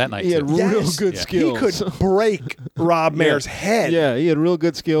muscular that night He had too. real Yes. good He skills. could break Rob Mayer's head. Yeah, he had real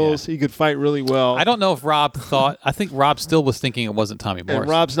good skills. He could fight really well. I don't know if Rob thought. I think Rob still was thinking it wasn't Tommy Morrison. And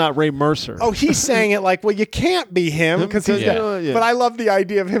Rob's not Ray Mercer. Oh, he's saying it like, well, you can't be him because he's Yeah. got. Yeah. But I love the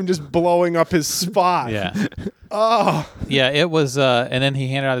idea of him just blowing up his spot. Yeah. Oh, Yeah, it was. And then he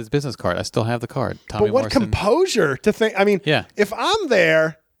handed out his business card. I still have the card. Tommy but what Morrison. composure to think. I mean, Yeah. if I'm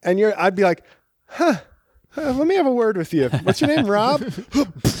there and I'd be like, let me have a word with you. What's your name, Rob?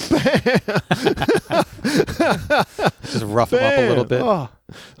 Just rough him up a little bit. Oh,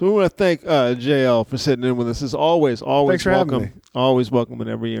 So we want to thank JL for sitting in with us. As always Thanks for having welcome. me. Always welcome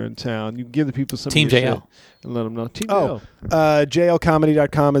whenever you're in town. You give the people some Team of your JL. shit and let them know. Team Oh, JL.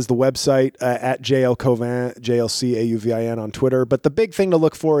 jlcomedy.com is the website, at JLCauvin, JLCAUVIN on Twitter. But the big thing to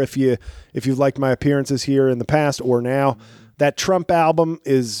look for if you've liked my appearances here in the past or now, that Trump album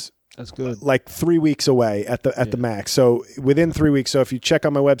is That's good. like 3 weeks away at the max. So within 3 weeks. So if you check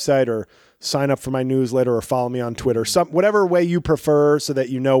on my website or sign up for my newsletter or follow me on Twitter, whatever way you prefer, so that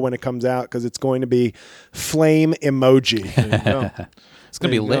you know when it comes out, because it's going to be flame emoji. There you go. It's gonna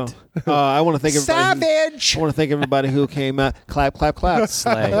be There you lit. go. I want to thank everybody. Savage. I want to thank everybody who came out. Clap, clap, clap.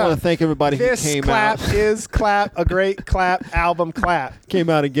 Slay. I want to thank everybody who This came clap out. is clap, a great clap album clap. Came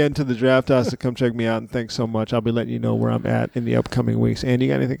out again to the Draft House to come check me out, and thanks so much. I'll be letting you know where I'm at in the upcoming weeks. Andy,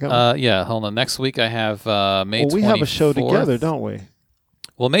 you got anything coming? Yeah, hold on. Next week I have May 24th. Well, we have a show together, don't we?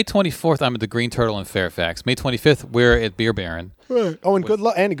 Well, May 24th I'm at the Green Turtle in Fairfax. May 25th we're at Beer Baron. Oh, and good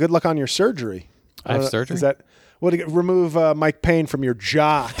luck, Andy. Good luck on your surgery. I have surgery? Is that remove Mike Payne from your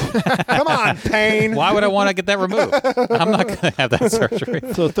jock? Come on, Payne. Why would I want to get that removed? I'm not going to have that surgery.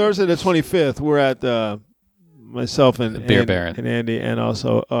 So Thursday the 25th, we're at myself and Beer Baron. and Andy, and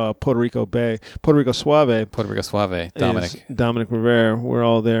also Puerto Rico Suave. Puerto Rico Suave, Dominic. is Dominic Rivera. We're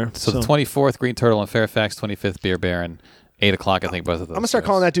all there. So the 24th Green Turtle in Fairfax, 25th Beer Baron, 8 o'clock I think both of those. I'm gonna start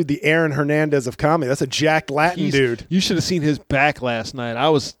calling that dude the Aaron Hernandez of comedy. That's a Jack Latin dude. You should have seen his back last night. I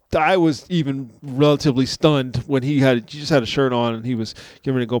was even relatively stunned when he just had a shirt on and he was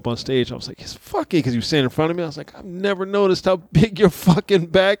getting ready to go up on stage. I was like, "He's fucking," because he was standing in front of me. I was like, "I've never noticed how big your fucking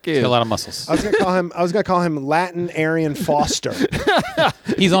back is." a lot of muscles. I was gonna call him Latin Arian Foster.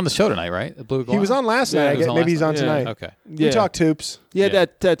 He's on the show tonight, right? The Blue He was on last night. he was on Maybe he's last on night. tonight. Okay. We Yeah. talk toops. He had Yeah.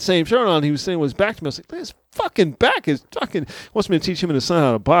 that same shirt on. He was saying it was back to me. I was like, his fucking back is fucking. Wants me to teach him and his son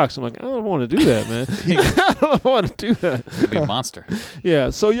how to box. I'm like, I don't want to do that, man. I don't want to do that. He'll be a monster. Yeah.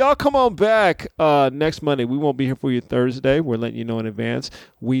 So y'all come on back next Monday. We won't be here for you Thursday. We're letting you know in advance.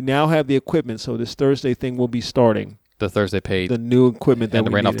 We now have the equipment, so this Thursday thing will be starting. the Thursday Paid the new equipment that and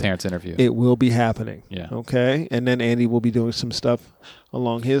the we Randolph needed. Terrence interview. It will be happening. Yeah. Okay. And then Andy will be doing some stuff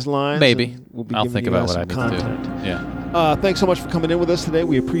along his lines. Maybe. and We'll be I'll giving think you about guys what I some need content. to do. Yeah. Thanks so much for coming in with us today.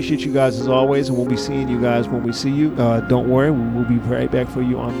 We appreciate you guys as always, and we'll be seeing you guys when we see you. Don't worry, we will be right back for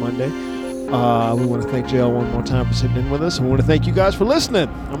you on Monday. We want to thank JL one more time for sitting in with us, and we want to thank you guys for listening.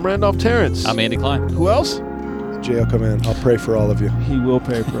 I'm Randolph Terrence. I'm Andy Klein. Who else? JL, come in. I'll pray for all of you. He will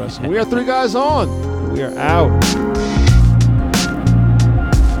pray for us. We are 3 Guys On. We are out.